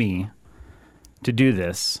asked me to do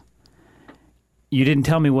this, you didn't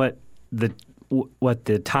tell me what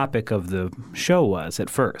the topic of the show was at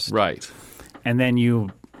first. Right. And then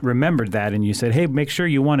you remembered that and you said, hey, make sure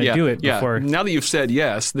you want to do it before. Now that you've said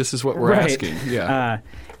yes, this is what we're Right. asking. Yeah.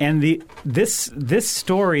 And this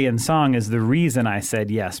story and song is the reason I said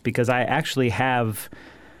yes, because I actually have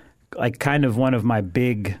like kind of one of my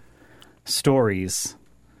big stories,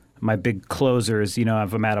 my big closers, if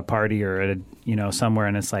I'm at a party or at somewhere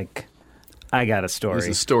and it's like, I got a story. This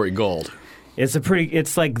is story gold.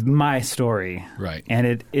 It's like my story. Right. And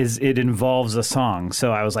it involves a song.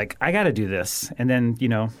 So I was like, I got to do this. And then,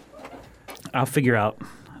 I'll figure out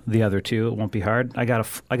the other two. It won't be hard. I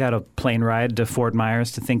got a plane ride to Fort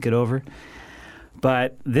Myers to think it over.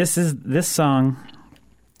 But this song,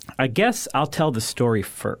 I guess I'll tell the story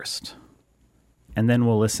first. And then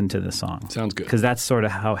we'll listen to the song. Sounds good. Because that's sort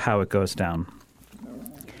of how it goes down.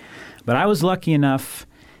 But I was lucky enough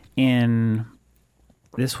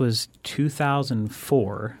this was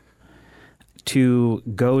 2004, to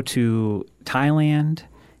go to Thailand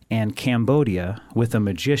and Cambodia with a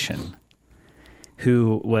magician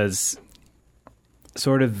who was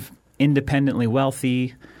sort of independently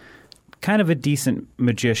wealthy, kind of a decent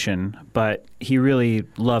magician, but he really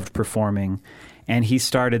loved performing. And he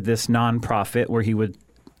started this nonprofit where he would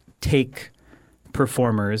take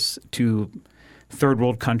performers to third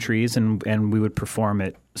world countries and we would perform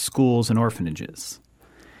at schools and orphanages.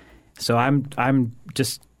 So I'm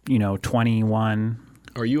just 21.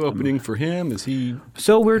 Are you opening for him? Is he?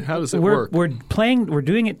 So How does it work? We're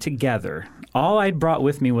doing it together. All I brought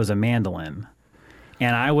with me was a mandolin,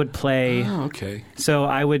 and I would play. Oh, okay. So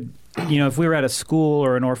I would, if we were at a school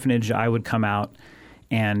or an orphanage, I would come out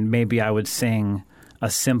and maybe I would sing a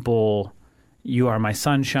simple "You Are My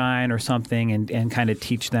Sunshine" or something, and kind of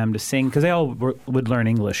teach them to sing because they all would learn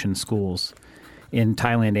English in schools in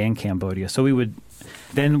Thailand and Cambodia. So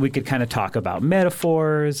then we could kind of talk about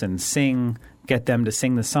metaphors and get them to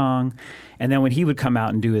sing the song. And then when he would come out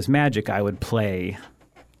and do his magic, I would play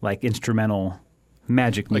like instrumental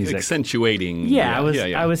magic Like music. accentuating. Yeah,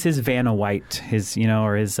 I was his Vanna White, his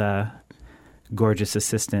or his gorgeous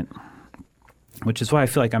assistant, which is why I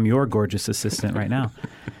feel like I'm your gorgeous assistant right now.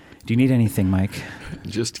 Do you need anything, Mike?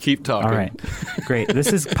 Just keep talking. All right, great.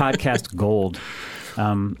 This is podcast gold.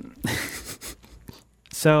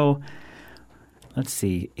 So let's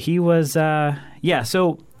see. He was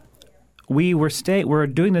So we're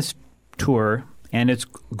doing this tour, and it's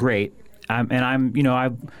great. I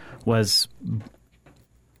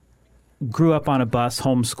grew up on a bus,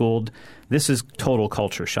 homeschooled. This is total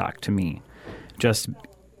culture shock to me. Just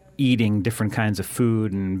eating different kinds of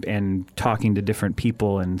food and talking to different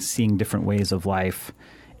people and seeing different ways of life.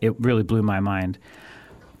 It really blew my mind.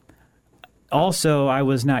 Also, I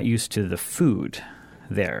was not used to the food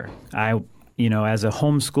there. As a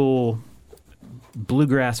homeschool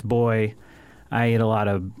bluegrass boy, I ate a lot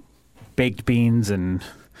of baked beans and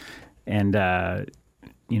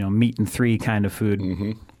meat and three kind of food.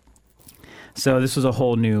 Mm-hmm. So this was a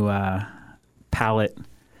whole new palate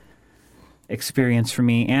experience for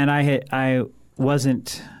me, and I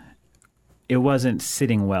wasn't it wasn't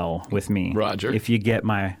sitting well with me. Roger. If you get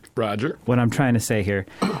Roger. what I'm trying to say here.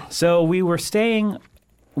 So we were staying.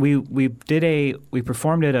 We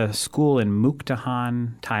performed at a school in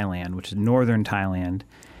Mukdahan, Thailand, which is northern Thailand,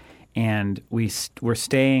 and we were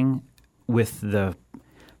staying with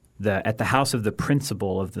at the house of the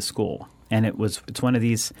principal of the school, and it's one of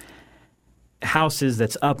these houses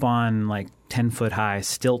that's up on like 10-foot high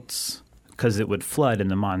stilts because it would flood in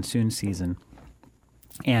the monsoon season.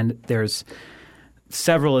 And there's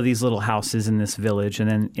several of these little houses in this village,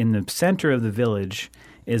 and then in the center of the village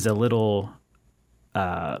is a little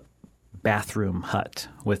bathroom hut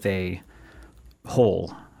with a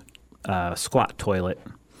hole, squat toilet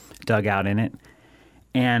dug out in it.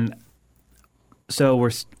 And so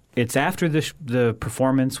it's after the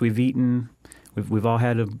performance. We've eaten. We've all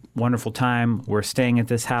had a wonderful time. We're staying at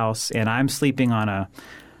this house, and I'm sleeping on a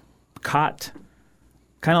cot,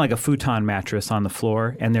 kind of like a futon mattress on the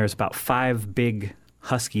floor, and there's about 5 big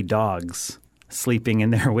husky dogs sleeping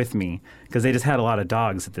in there with me because they just had a lot of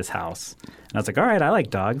dogs at this house. And I was like, all right, I like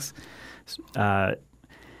dogs. And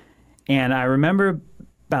I remember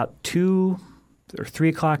about 2 or 3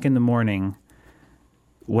 o'clock in the morning,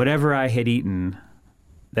 whatever I had eaten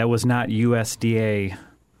that was not USDA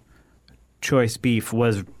choice beef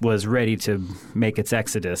was ready to make its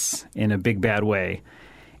exodus in a big bad way.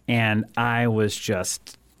 And I was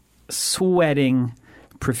just sweating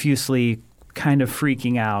profusely, kind of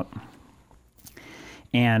freaking out.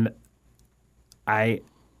 And I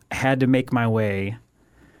had to make my way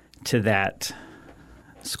to that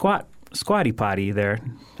squatty potty there.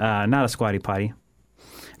 Not a squatty potty,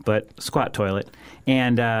 but squat toilet.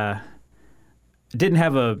 And didn't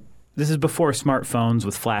have this is before smartphones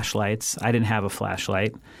with flashlights. I didn't have a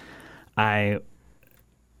flashlight. I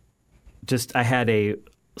had a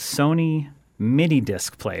Sony mini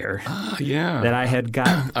disc player Yeah. that I had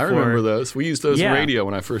got. I remember those. We used those in radio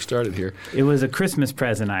when I first started here. It was a Christmas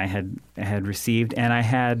present I had received, and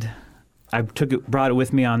I brought it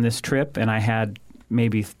with me on this trip, and I had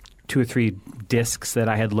maybe 2 or 3 discs that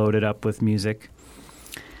I had loaded up with music,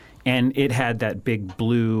 and it had that big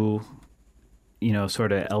blue,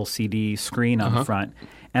 sort of LCD screen on the front,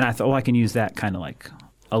 and I thought, I can use that kind of like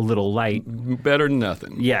a little light. Better than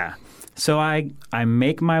nothing. Yeah. So I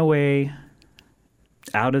make my way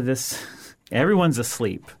out of this. Everyone's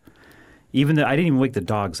asleep. Even though I didn't even wake the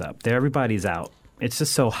dogs up. Everybody's out. It's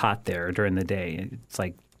just so hot there during the day. It's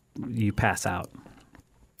like you pass out.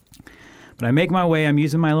 But I make my way. I'm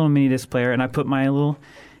using my little mini disc player, and I put my little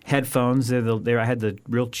headphones. There, I had the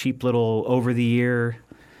real cheap little over-the-ear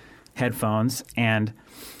headphones, and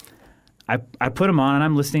I put them on, and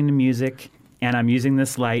I'm listening to music, and I'm using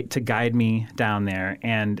this light to guide me down there,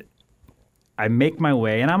 and I make my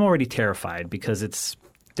way, and I'm already terrified because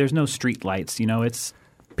there's no street lights, it's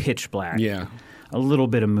pitch black. Yeah. A little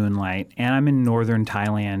bit of moonlight, and I'm in northern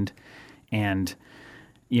Thailand, and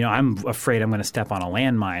I'm afraid I'm going to step on a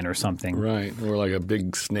landmine or something. Right, or like a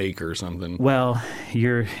big snake or something. Well,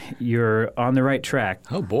 you're on the right track.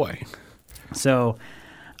 Oh boy. So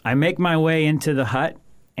I make my way into the hut,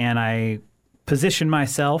 and I position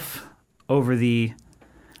myself over the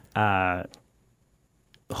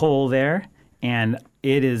hole there, and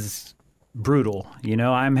it is brutal.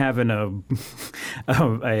 I'm having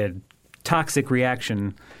a toxic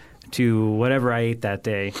reaction to whatever I ate that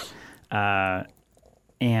day.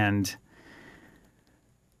 And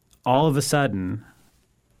all of a sudden,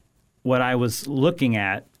 what I was looking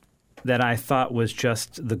at that I thought was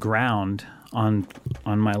just the ground on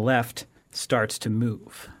my left starts to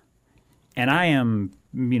move. And I am,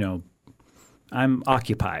 I'm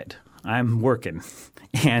occupied. I'm working.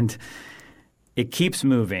 And it keeps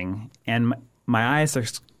moving. And my eyes are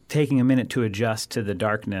taking a minute to adjust to the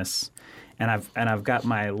darkness. And I've got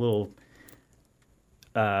my little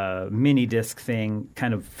mini disc thing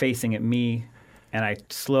kind of facing at me, and I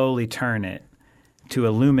slowly turn it to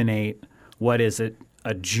illuminate what is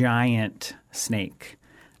a giant snake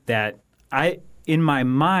that in my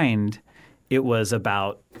mind, it was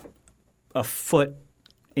about a foot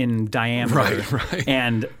in diameter, right.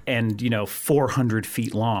 and 400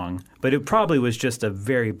 feet long, but it probably was just a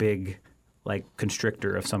very big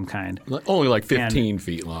constrictor of some kind. Only like 15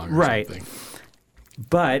 feet long or something.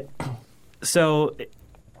 But so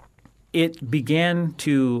it began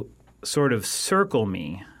to sort of circle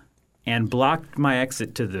me and blocked my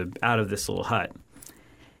exit out of this little hut.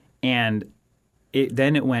 And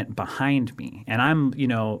then it went behind me. And I'm,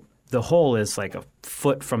 the hole is like a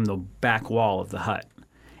foot from the back wall of the hut.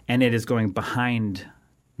 And it is going behind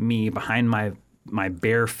me, behind my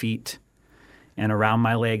bare feet and around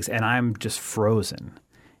my legs. And I'm just frozen.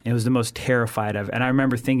 It was the most terrified I've. And I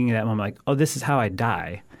remember thinking at that moment, like, oh, this is how I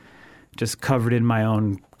die, just covered in my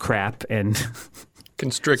own crap and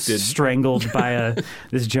Constricted. strangled by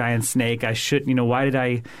this giant snake. I should, why did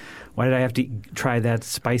I have to try that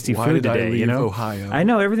spicy Why food did I today? leave Ohio? I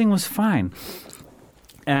know everything was fine,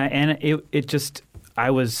 and it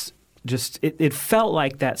felt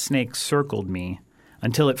like that snake circled me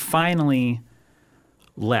until it finally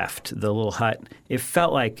left the little hut. It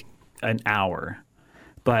felt like an hour,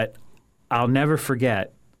 but I'll never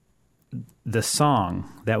forget the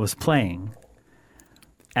song that was playing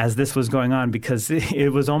as this was going on, because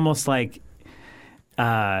it was almost like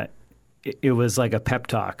it was like a pep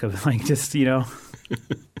talk of like, just,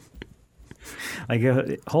 like,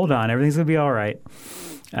 hold on, everything's going to be all right.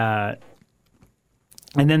 And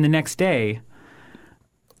then the next day,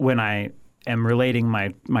 when I am relating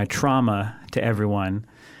my trauma to everyone,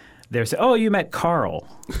 they're saying, oh, you met Carl.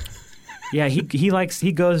 Yeah,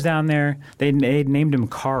 he goes down there. They named him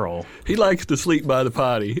Carl. He likes to sleep by the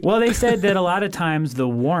potty. Well, they said that a lot of times the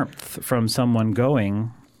warmth from someone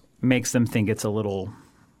going makes them think it's a little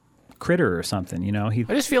critter or something, I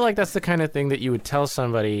just feel like that's the kind of thing that you would tell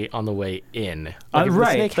somebody on the way in. Like if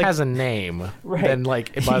right. the snake has a name, then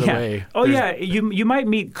like, by the way. Oh, yeah, you might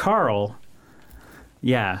meet Carl.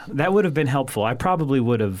 Yeah, that would have been helpful. I probably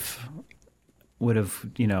would have,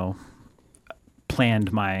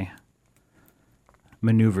 planned my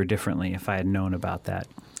maneuver differently if I had known about that.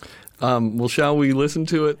 Well, shall we listen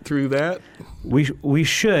to it through that? We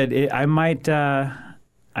should. I might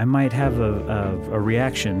have a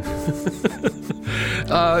reaction.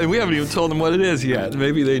 And we haven't even told them what it is yet.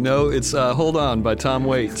 Maybe they know. It's Hold On by Tom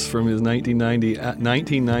Waits from his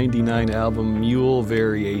 1999 album Mule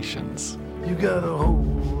Variations. You gotta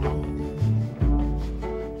hold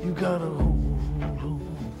on. You gotta hold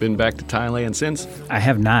on. Been back to Thailand since? I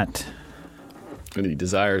have not. Any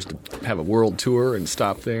desires to have a world tour and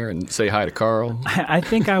stop there and say hi to Carl? I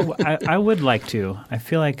think I would like to. I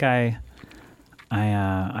feel like I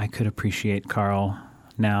could appreciate Carl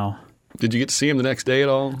now. Did you get to see him the next day at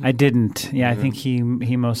all? I didn't. Yeah, I think he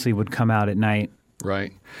mostly would come out at night.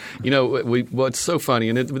 Right. What's so funny,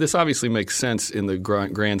 and this obviously makes sense in the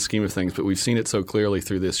grand scheme of things, but we've seen it so clearly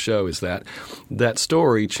through this show, is that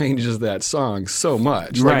story changes that song so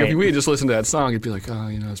much. Right. Like if we had just listened to that song, it'd be like, oh,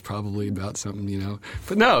 it's probably about something,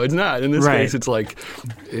 But no, it's not. In this case, it's like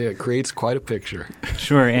it creates quite a picture.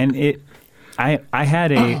 Sure, and I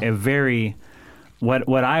had a very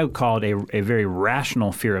what I called a very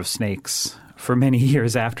rational fear of snakes for many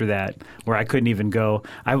years after that, where I couldn't even go.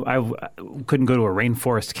 I couldn't go to a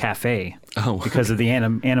rainforest cafe because of the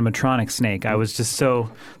animatronic snake. I was just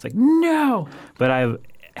it's like no. But I've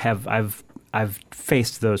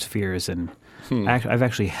faced those fears, and I've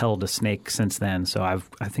actually held a snake since then. So I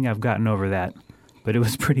think I've gotten over that. But it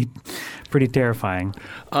was pretty terrifying.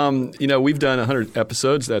 We've done 100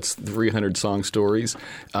 episodes. That's 300 song stories.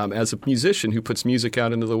 As a musician who puts music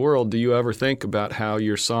out into the world, do you ever think about how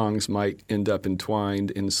your songs might end up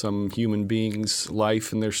entwined in some human being's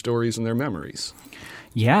life and their stories and their memories?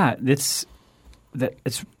 Yeah, it's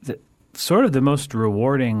sort of the most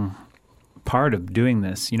rewarding part of doing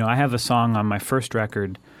this. I have a song on my first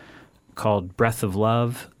record called Breath of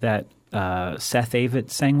Love that Seth Avett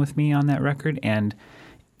sang with me on that record, and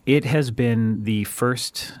it has been the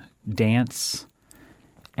first dance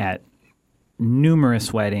at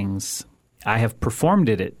numerous weddings. I have performed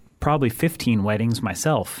it at probably 15 weddings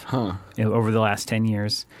myself over the last 10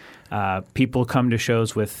 years. People come to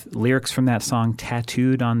shows with lyrics from that song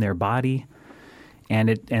tattooed on their body,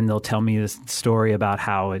 and they'll tell me this story about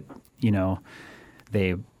how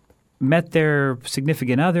they met their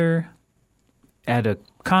significant other at a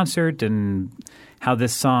concert, and how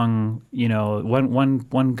this song,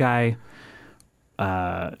 one guy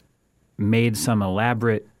made some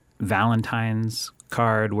elaborate Valentine's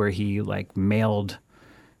card where he mailed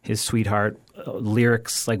his sweetheart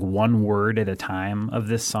lyrics one word at a time of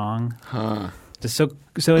this song. So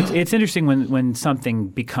it's interesting when something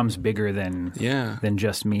becomes bigger than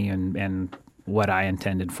just me and what I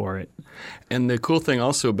intended for it. And the cool thing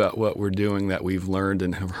also about what we're doing that we've learned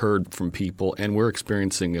and have heard from people, and we're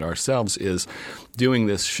experiencing it ourselves, is doing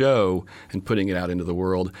this show and putting it out into the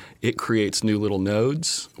world. It creates new little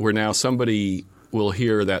nodes where now somebody will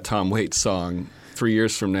hear that Tom Waits song 3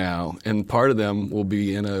 years from now, and part of them will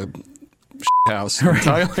be in a house in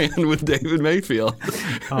Thailand with David Mayfield.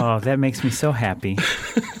 Oh, that makes me so happy.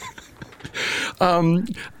 I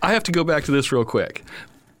have to go back to this real quick.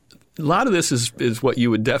 A lot of this is what you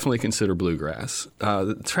would definitely consider bluegrass.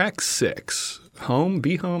 Track 6, Home,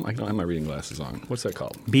 Be Home. I don't have my reading glasses on. What's that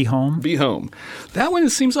called? Be Home? Be Home. That one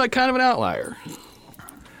seems like kind of an outlier.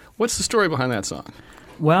 What's the story behind that song?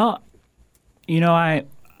 Well, I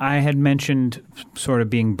had mentioned sort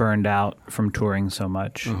of being burned out from touring so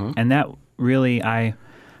much, and that really I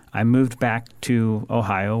moved back to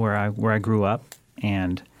Ohio where I grew up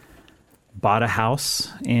and bought a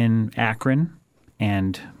house in Akron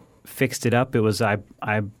and fixed it up. It was I've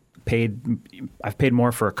paid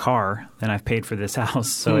more for a car than I've paid for this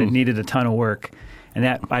house, so it needed a ton of work. And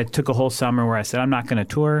that I took a whole summer where I said, I'm not going to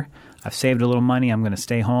tour. I've saved a little money. I'm going to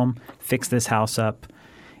stay home, fix this house up.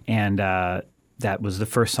 And that was the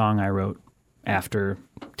first song I wrote after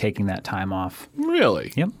taking that time off.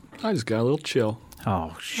 Really? Yep. I just got a little chill.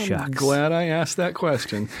 Oh, shucks. I'm glad I asked that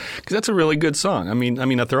question because that's a really good song. I mean,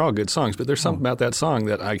 they're all good songs, but there's something about that song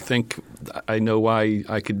that I think I know why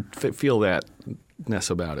I could feel that ness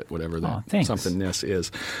about it, whatever that somethingness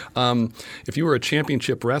is. If you were a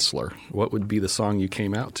championship wrestler, what would be the song you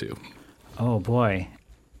came out to? Oh, boy.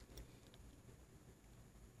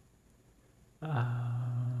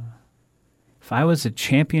 If I was a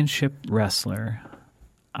championship wrestler,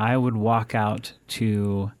 I would walk out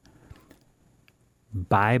to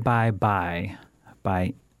Bye Bye Bye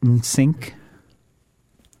by NSYNC.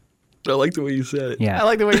 I like the way you said it. Yeah. I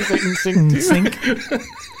like the way you say NSYNC too. NSYNC.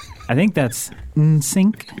 I think that's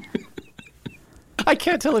NSYNC. I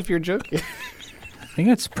can't tell if you're joking. I think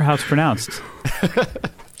that's how it's pronounced.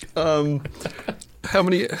 How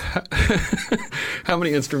many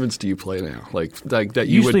instruments do you play now? Like that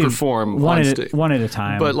you Usually would perform one on at stage? one at a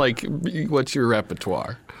time. But like, what's your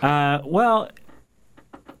repertoire? Well,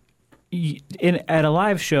 at a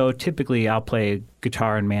live show, typically I'll play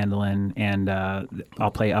guitar and mandolin, and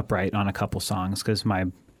I'll play upright on a couple songs because my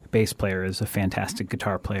bass player is a fantastic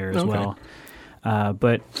guitar player as well.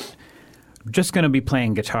 But just going to be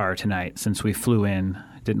playing guitar tonight since we flew in.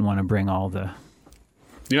 Didn't want to bring all the...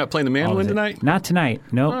 You're not playing the mandolin tonight? Not tonight.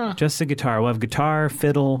 Nope, just the guitar. We'll have guitar,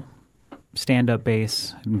 fiddle, stand-up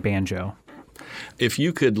bass, and banjo. If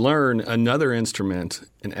you could learn another instrument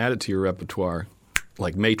and add it to your repertoire,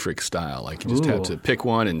 like Matrix style, like you just have to pick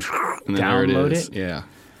one and then there it Download is. it? Yeah.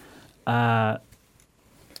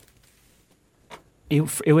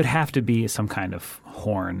 It would have to be some kind of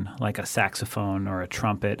horn, like a saxophone or a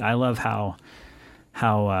trumpet. I love how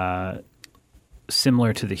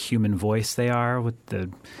similar to the human voice they are with the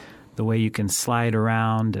way you can slide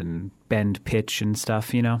around and bend pitch and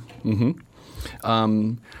stuff, Mm-hmm.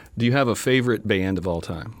 Do you have a favorite band of all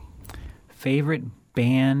time? Favorite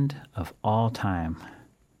band of all time?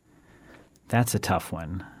 That's a tough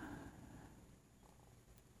one.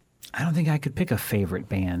 I don't think I could pick a favorite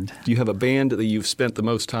band. Do you have a band that you've spent the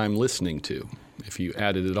most time listening to, if you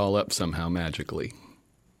added it all up somehow magically?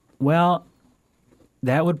 Well,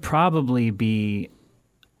 that would probably be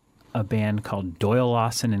a band called Doyle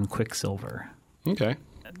Lawson and Quicksilver. Okay.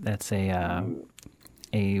 That's a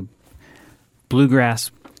bluegrass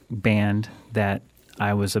band that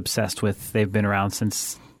I was obsessed with. They've been around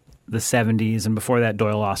since the 70s, and before that,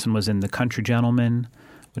 Doyle Lawson was in the Country Gentlemen,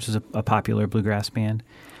 which is a popular bluegrass band.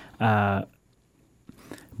 But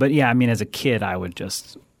yeah, I mean, as a kid, I didn't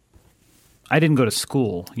go to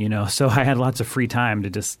school, so I had lots of free time to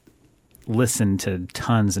just listen to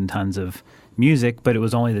tons and tons of music, but it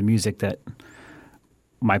was only the music that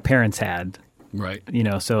my parents had. Right.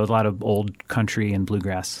 So a lot of old country and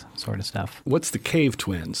bluegrass sort of stuff. What's the Cave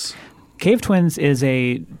Twins? Cave Twins is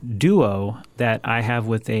a duo that I have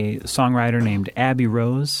with a songwriter named Abby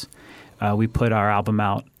Rose. We put our album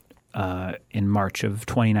out in March of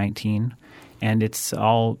 2019, and it's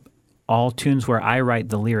all tunes where I write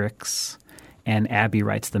the lyrics and Abby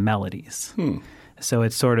writes the melodies. So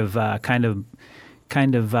it's sort of kind of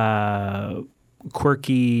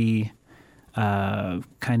quirky,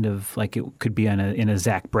 kind of like it could be in a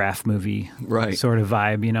Zach Braff movie, right? Sort of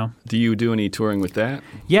vibe, Do you do any touring with that?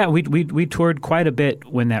 Yeah, we toured quite a bit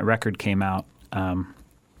when that record came out.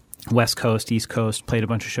 West Coast, East Coast, played a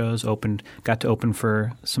bunch of shows. Got to open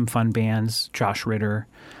for some fun bands: Josh Ritter,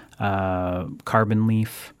 Carbon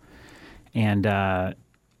Leaf, and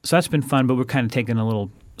so that's been fun. But we're kind of taking a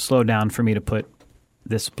little slow down for me to put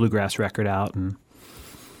this bluegrass record out. And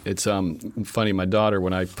it's funny. My daughter,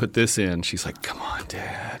 when I put this in, she's like, "Come on,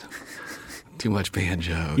 Dad, too much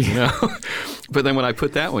banjo," But then when I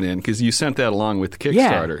put that one in, because you sent that along with the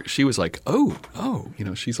Kickstarter, she was like, "Oh,"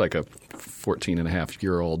 she's like a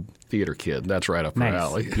 14-and-a-half-year-old theater kid. That's right up her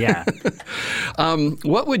alley. Yeah.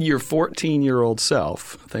 What would your 14-year-old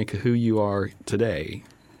self think of who you are today?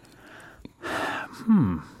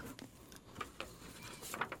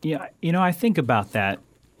 Yeah, I think about that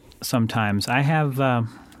sometimes. I have,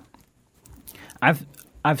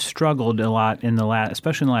 I've struggled a lot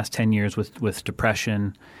especially in the last 10 years with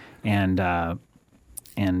depression and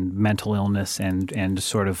mental illness and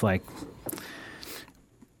sort of like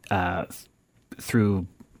through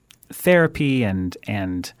therapy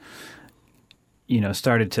and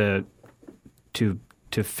started to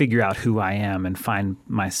figure out who I am and find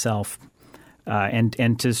myself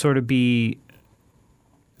and to sort of be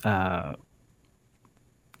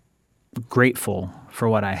grateful for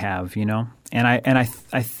what I have, and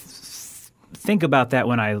I think about that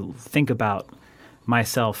when I think about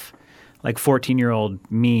myself, like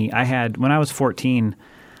 14-year-old me. When I was 14,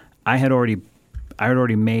 I had already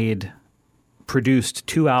produced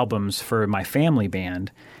 2 albums for my family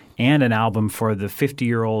band and an album for the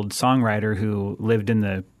 50-year-old songwriter who lived in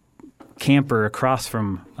the camper across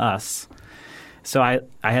from us. So I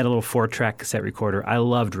had a little 4-track cassette recorder. I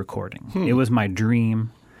loved recording. It was my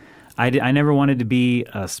dream. I never wanted to be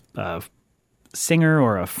a singer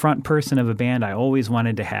or a front person of a band. I always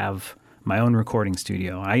wanted to have my own recording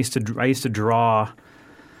studio. I used to draw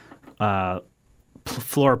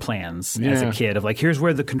floor plans as a kid of like, here's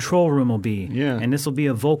where the control room will be, and this will be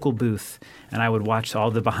a vocal booth. And I would watch all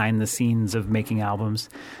the behind the scenes of making albums.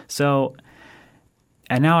 So,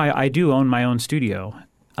 and now I do own my own studio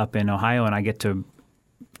up in Ohio, and I get to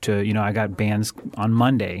I got bands on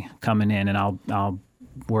Monday coming in, and I'll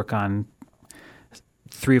work on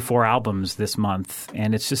 3 or 4 albums this month,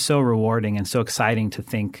 and it's just so rewarding and so exciting to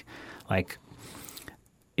think, like,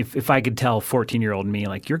 if I could tell 14-year-old me,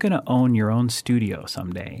 like, you're going to own your own studio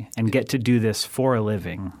someday and get to do this for a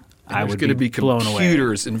living, I would be blown away. There's going to be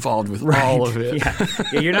computers involved with all of it.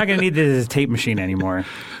 Yeah, you're not going to need this tape machine anymore.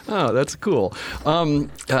 Oh, that's cool. Do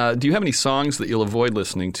you have any songs that you'll avoid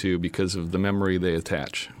listening to because of the memory they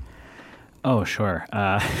attach? Oh, sure.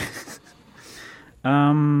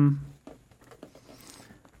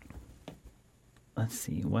 Let's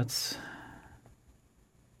see.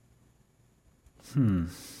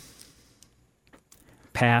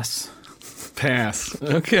 Pass.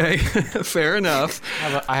 Okay, fair enough.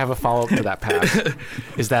 I have a follow-up to that pass.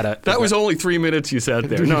 That was only 3 minutes you said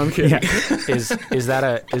there. No, I'm kidding. Is that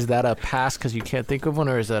a pass because you can't think of one,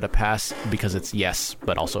 or is that a pass because it's yes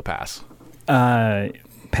but also pass?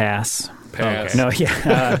 Pass. Okay. No,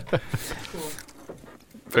 yeah.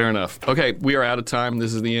 Fair enough. Okay, we are out of time.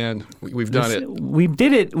 This is the end. We've done it. We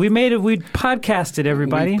did it. We made it. We podcasted,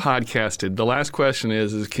 everybody. We podcasted. The last question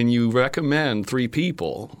is can you recommend 3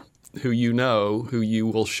 people who you know, who you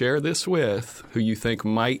will share this with, who you think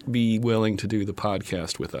might be willing to do the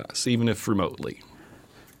podcast with us, even if remotely?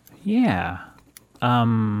 Yeah.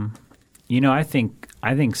 I think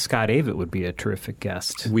Scott Avett would be a terrific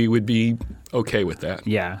guest. We would be okay with that.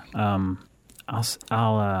 Yeah.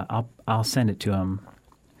 I'll send it to him.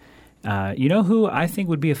 You know who I think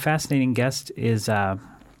would be a fascinating guest is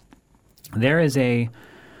there is a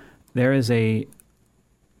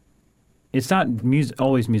it's not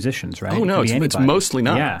always musicians, right? Oh no, it's mostly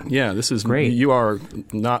not. Yeah, this is great. You are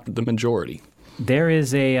not the majority.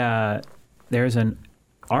 There's an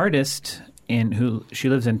artist who she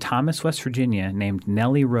lives in Thomas, West Virginia, named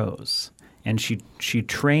Nellie Rose, and she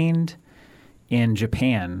trained in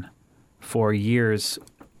Japan for years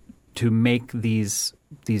to make these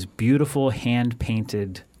beautiful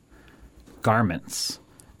hand-painted garments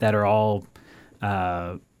that are all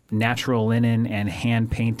natural linen and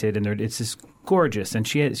hand-painted, and it's just gorgeous. And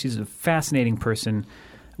she's a fascinating person.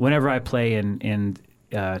 Whenever I play in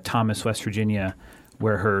Thomas, West Virginia,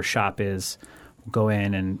 where her shop is, go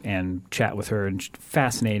in and chat with her, and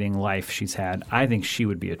fascinating life she's had. I think she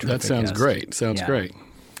would be a terrific That sounds guest. great. Sounds great.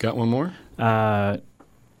 Got one more?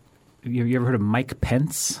 You ever heard of Mike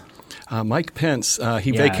Pence? Mike Pence,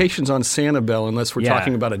 he vacations on Sanibel unless we're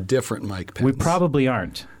talking about a different Mike Pence. We probably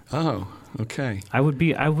aren't. Oh, okay.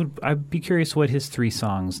 I'd be curious what his 3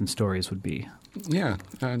 songs and stories would be. Yeah.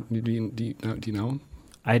 Do you know him?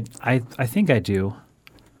 I think I do.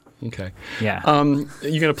 Okay. Yeah.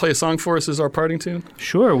 You going to play a song for us as our parting tune?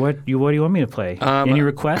 Sure. What do you want me to play? Any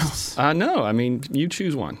requests? No. I mean, you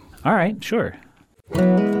choose one. All right. Sure.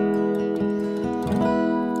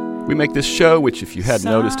 We make this show, which if you hadn't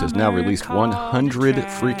noticed has now released 100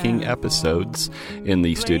 freaking episodes in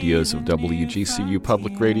the studios of WGCU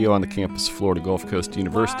Public Radio on the campus of Florida Gulf Coast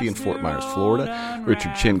University in Fort Myers, Florida.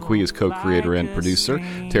 Richard Chinqui is co-creator and producer.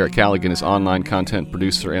 Tara Callaghan is online content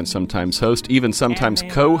producer and sometimes host, even sometimes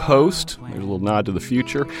co-host. There's a little nod to the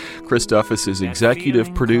future. Chris Duffus is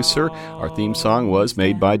executive producer. Our theme song was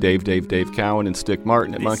made by Dave Cowan and Stick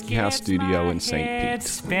Martin at Monkey House Studio in St. Pete.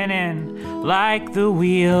 Spinning like the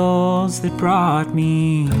wheels that brought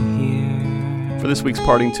me here. For this week's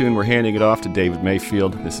parting tune, we're handing it off to David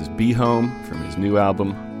Mayfield. This is Be Home from his new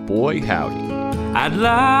album, Boy Howdy. I'd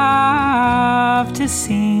love to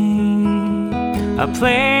sing a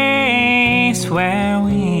place where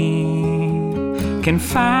we can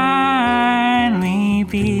finally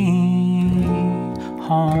be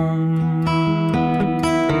home.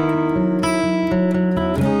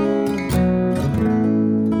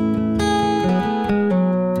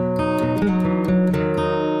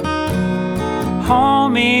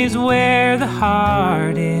 Home is where the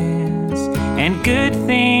heart is, and good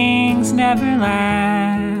things never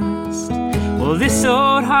last. Well, this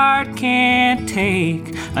old heart can't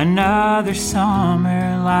take another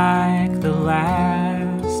summer like the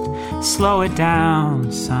last. Slow it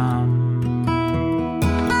down some.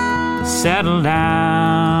 Settle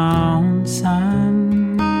down,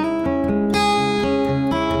 son.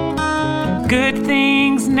 Good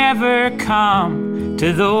things never come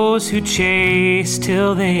to those who chase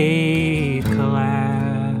till they collapse.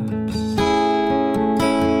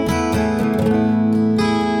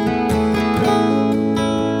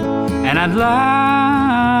 And I'd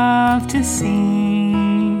love to see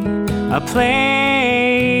a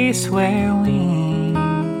place where we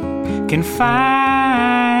can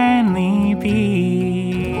finally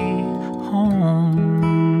be home.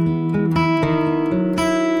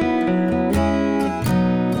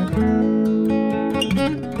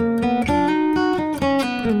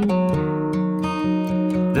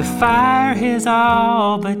 The fire has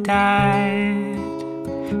all but died,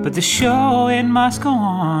 but the show, it must go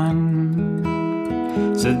on.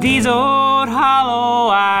 So these old hollow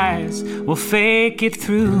eyes will fake it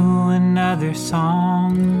through another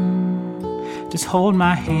song. Just hold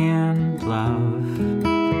my hand, love.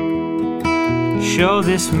 Show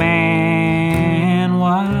this man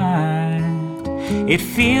what it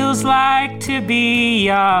feels like to be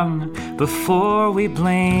young before we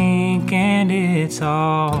blink and it's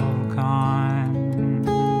all gone.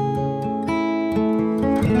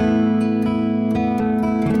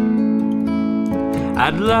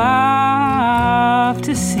 I'd love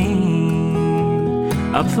to see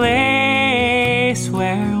a place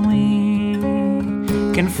where we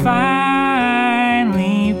can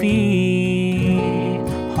finally be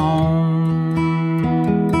home.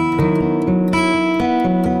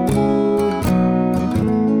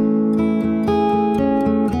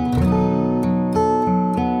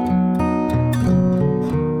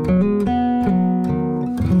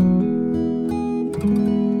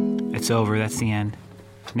 It's over. That's the end.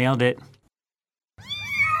 Nailed it.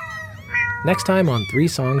 Next time on 3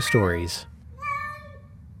 Song Stories.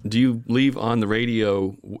 Do you leave on the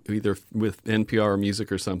radio either with NPR or music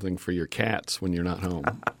or something for your cats when you're not home?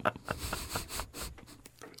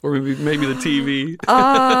 Or maybe the TV?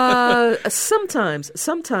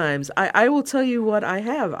 Sometimes. I will tell you what I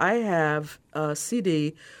have. I have a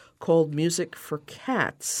CD called Music for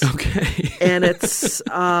Cats. Okay. And it's